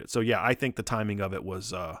execute it. So, yeah, I think the timing of it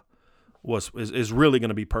is really going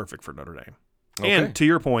to be perfect for Notre Dame. Okay. And to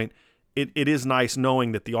your point, it is nice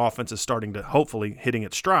knowing that the offense is starting to hopefully hitting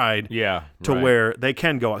its stride where they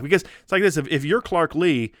can go out. Because it's like this, if you're Clark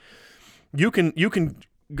Lee, you can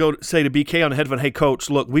go say to BK on the headphone, hey, coach,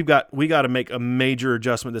 look, we got to make a major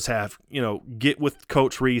adjustment this half. Get with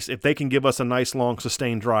Coach Reese. If they can give us a nice, long,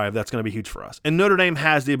 sustained drive, that's going to be huge for us. And Notre Dame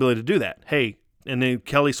has the ability to do that. Hey, and then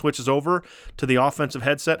Kelly switches over to the offensive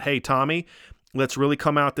headset. Hey, Tommy, let's really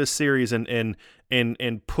come out this series and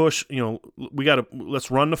push.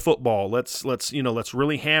 Let's run the football. Let's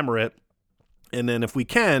really hammer it. And then if we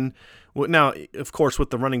can. Well, now, of course, with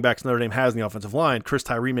the running backs Notre Dame has in the offensive line, Chris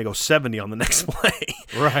Tyree may go 70 on the next play.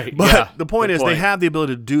 Right. But the point is they have the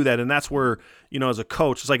ability to do that, and that's where, as a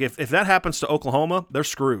coach, it's like if that happens to Oklahoma, they're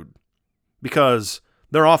screwed because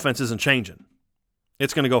their offense isn't changing.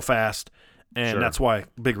 It's going to go fast, and that's why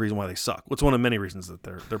big reason why they suck. It's one of many reasons that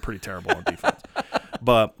they're pretty terrible on defense.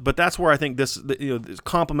 But that's where I think this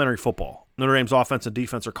complementary football. Notre Dame's offense and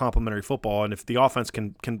defense are complementary football, and if the offense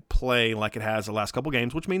can play like it has the last couple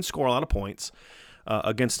games, which means score a lot of points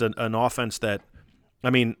against an offense that,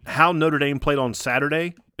 how Notre Dame played on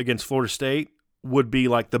Saturday against Florida State would be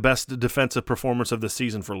like the best defensive performance of the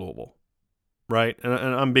season for Louisville, right? And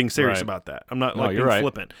I'm being serious about that. I'm not being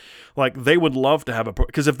flippant. Like they would love to have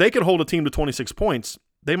because if they could hold a team to 26 points,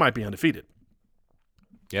 they might be undefeated.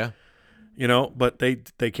 Yeah. But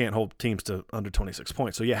they can't hold teams to under 26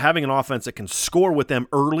 points. So, yeah, having an offense that can score with them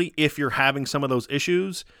early if you're having some of those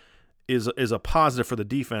issues is a positive for the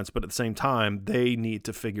defense. But at the same time, they need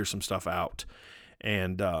to figure some stuff out.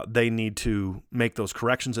 And they need to make those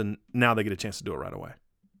corrections, and now they get a chance to do it right away.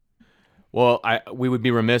 Well, we would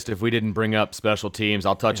be remiss if we didn't bring up special teams.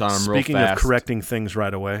 I'll touch on them real fast. Speaking of correcting things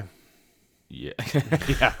right away. Yeah,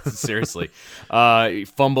 yeah, seriously.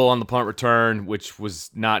 Fumble on the punt return, which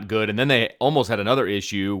was not good. And then they almost had another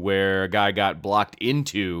issue where a guy got blocked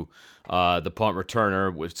into the punt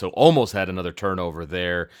returner, so almost had another turnover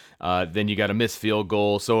there. Then you got a missed field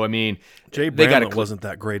goal. So, Jay Bramlett wasn't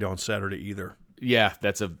that great on Saturday either. Yeah,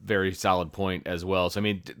 that's a very solid point as well. So,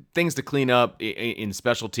 things to clean up in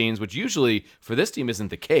special teams, which usually for this team isn't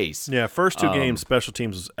the case. Yeah, first two games, special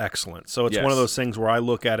teams was excellent. So, it's one of those things where I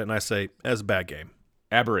look at it and I say, that's a bad game.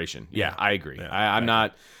 Aberration. Yeah, I agree. Yeah,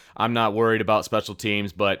 I'm not worried about special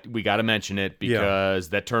teams, but we got to mention it because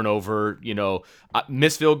that turnover,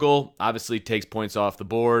 missed field goal obviously takes points off the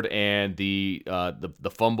board, and the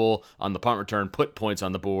fumble on the punt return put points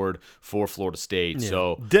on the board for Florida State. Yeah.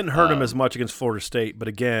 So didn't hurt him as much against Florida State, but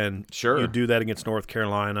again, you do that against North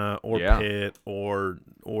Carolina or Pitt or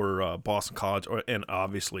Boston College and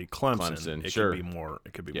obviously Clemson. It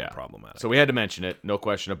could be more problematic. So we had to mention it, no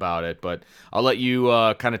question about it. But I'll let you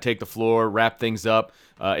kind of take the floor, wrap things up.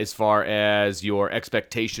 As far as your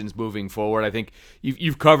expectations moving forward, I think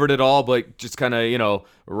you've covered it all, but just kind of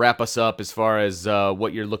wrap us up as far as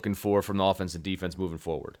what you're looking for from the offense and defense moving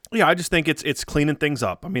forward. Yeah, I just think it's cleaning things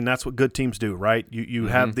up. That's what good teams do, right? You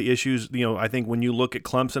have the issues. I think when you look at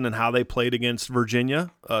Clemson and how they played against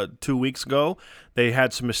Virginia 2 weeks ago, they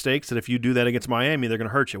had some mistakes that if you do that against Miami, they're going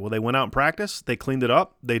to hurt you. Well, they went out in practice. They cleaned it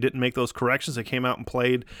up. They didn't make those corrections. They came out and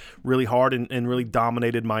played really hard and really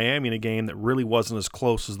dominated Miami in a game that really wasn't as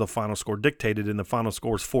close as the final score dictated, and the final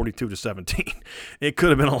score is 42-17. It could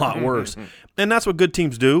have been a lot worse. And that's what good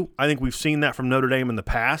teams do. I think we've seen that from Notre Dame in the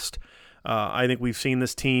past. I think we've seen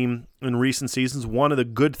this team in recent seasons. One of the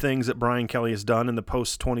good things that Brian Kelly has done in the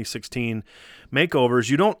post-2016 makeovers,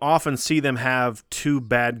 you don't often see them have two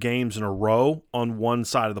bad games in a row on one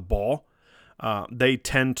side of the ball. They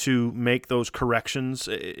tend to make those corrections.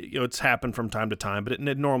 It's happened from time to time, but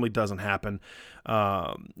it normally doesn't happen.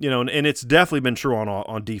 And it's definitely been true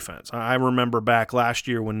on defense. I remember back last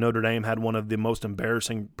year when Notre Dame had one of the most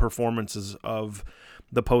embarrassing performances of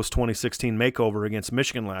the post-2016 makeover against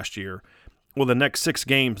Michigan last year. Well, the next 6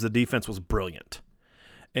 games, the defense was brilliant.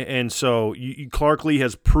 And so Clark Lee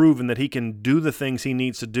has proven that he can do the things he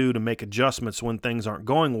needs to do to make adjustments when things aren't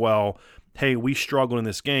going well. Hey, we struggled in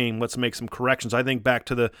this game. Let's make some corrections. I think back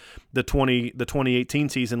to the 2018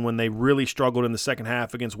 season when they really struggled in the second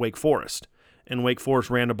half against Wake Forest. and Wake Forest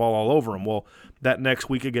ran the ball all over them. Well, that next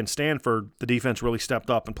week against Stanford, the defense really stepped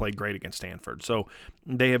up and played great against Stanford. So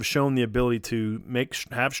they have shown the ability to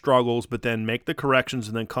have struggles, but then make the corrections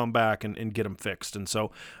and then come back and get them fixed. And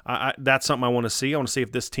so that's something I want to see. I want to see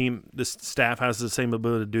if this staff has the same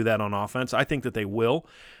ability to do that on offense. I think that they will.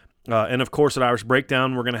 And, of course, at Irish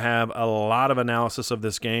Breakdown, we're going to have a lot of analysis of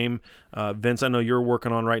this game. Vince, I know you're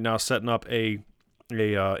working on right now setting up a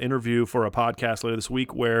interview for a podcast later this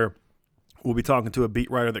week where we'll be talking to a beat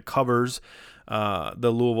writer that covers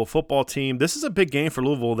the Louisville football team. This is a big game for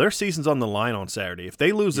Louisville. Their season's on the line on Saturday. If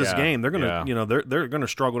they lose this game, they're going to they're going to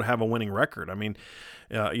struggle to have a winning record. I mean,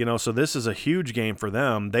 so this is a huge game for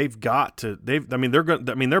them. Their backs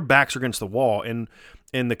are against the wall, and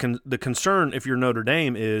the concern, if you're Notre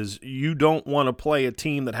Dame, is you don't want to play a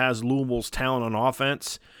team that has Louisville's talent on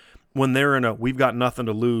offense when they're in a we've got nothing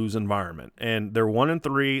to lose environment. And they're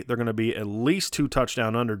 1-3. They're going to be at least 2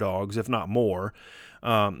 touchdown underdogs, if not more.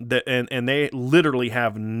 And they literally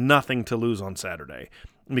have nothing to lose on Saturday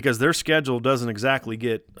because their schedule doesn't exactly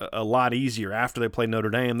get a lot easier. After they play Notre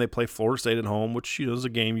Dame, they play Florida State at home, which is a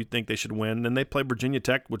game you'd think they should win. Then they play Virginia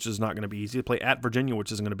Tech, which is not going to be easy. They play at Virginia,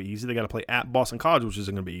 which isn't going to be easy. They got to play at Boston College, which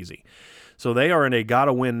isn't going to be easy. So they are in a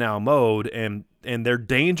gotta-win-now mode, and they're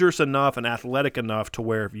dangerous enough and athletic enough to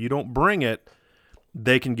where if you don't bring it,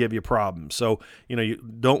 they can give you problems. So, you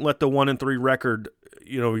don't let the 1-3 record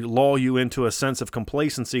lull you into a sense of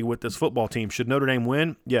complacency with this football team. Should Notre Dame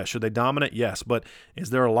win? Yes. Should they dominate? Yes. But is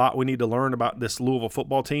there a lot we need to learn about this Louisville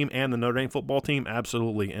football team and the Notre Dame football team?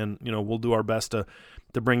 Absolutely. And, we'll do our best to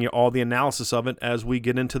bring you all the analysis of it as we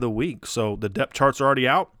get into the week. So the depth charts are already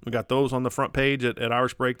out. We got those on the front page at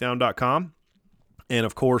irishbreakdown.com. And,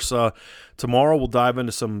 of course, tomorrow we'll dive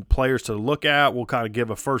into some players to look at. We'll kind of give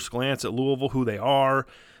a first glance at Louisville, who they are,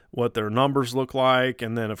 what their numbers look like,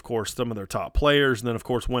 and then, of course, some of their top players. And then, of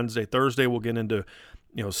course, Wednesday, Thursday, we'll get into,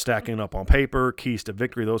 stacking up on paper, keys to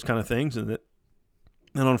victory, those kind of things. And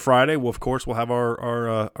then on Friday, we'll have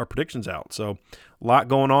our predictions out. So a lot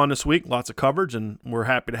going on this week, lots of coverage, and we're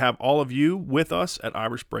happy to have all of you with us at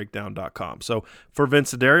irishbreakdown.com. So for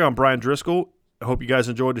Vince Sidario, I'm Brian Driscoll. I hope you guys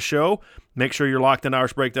enjoyed the show. Make sure you're locked in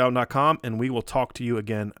irishbreakdown.com, and we will talk to you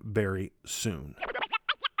again very soon.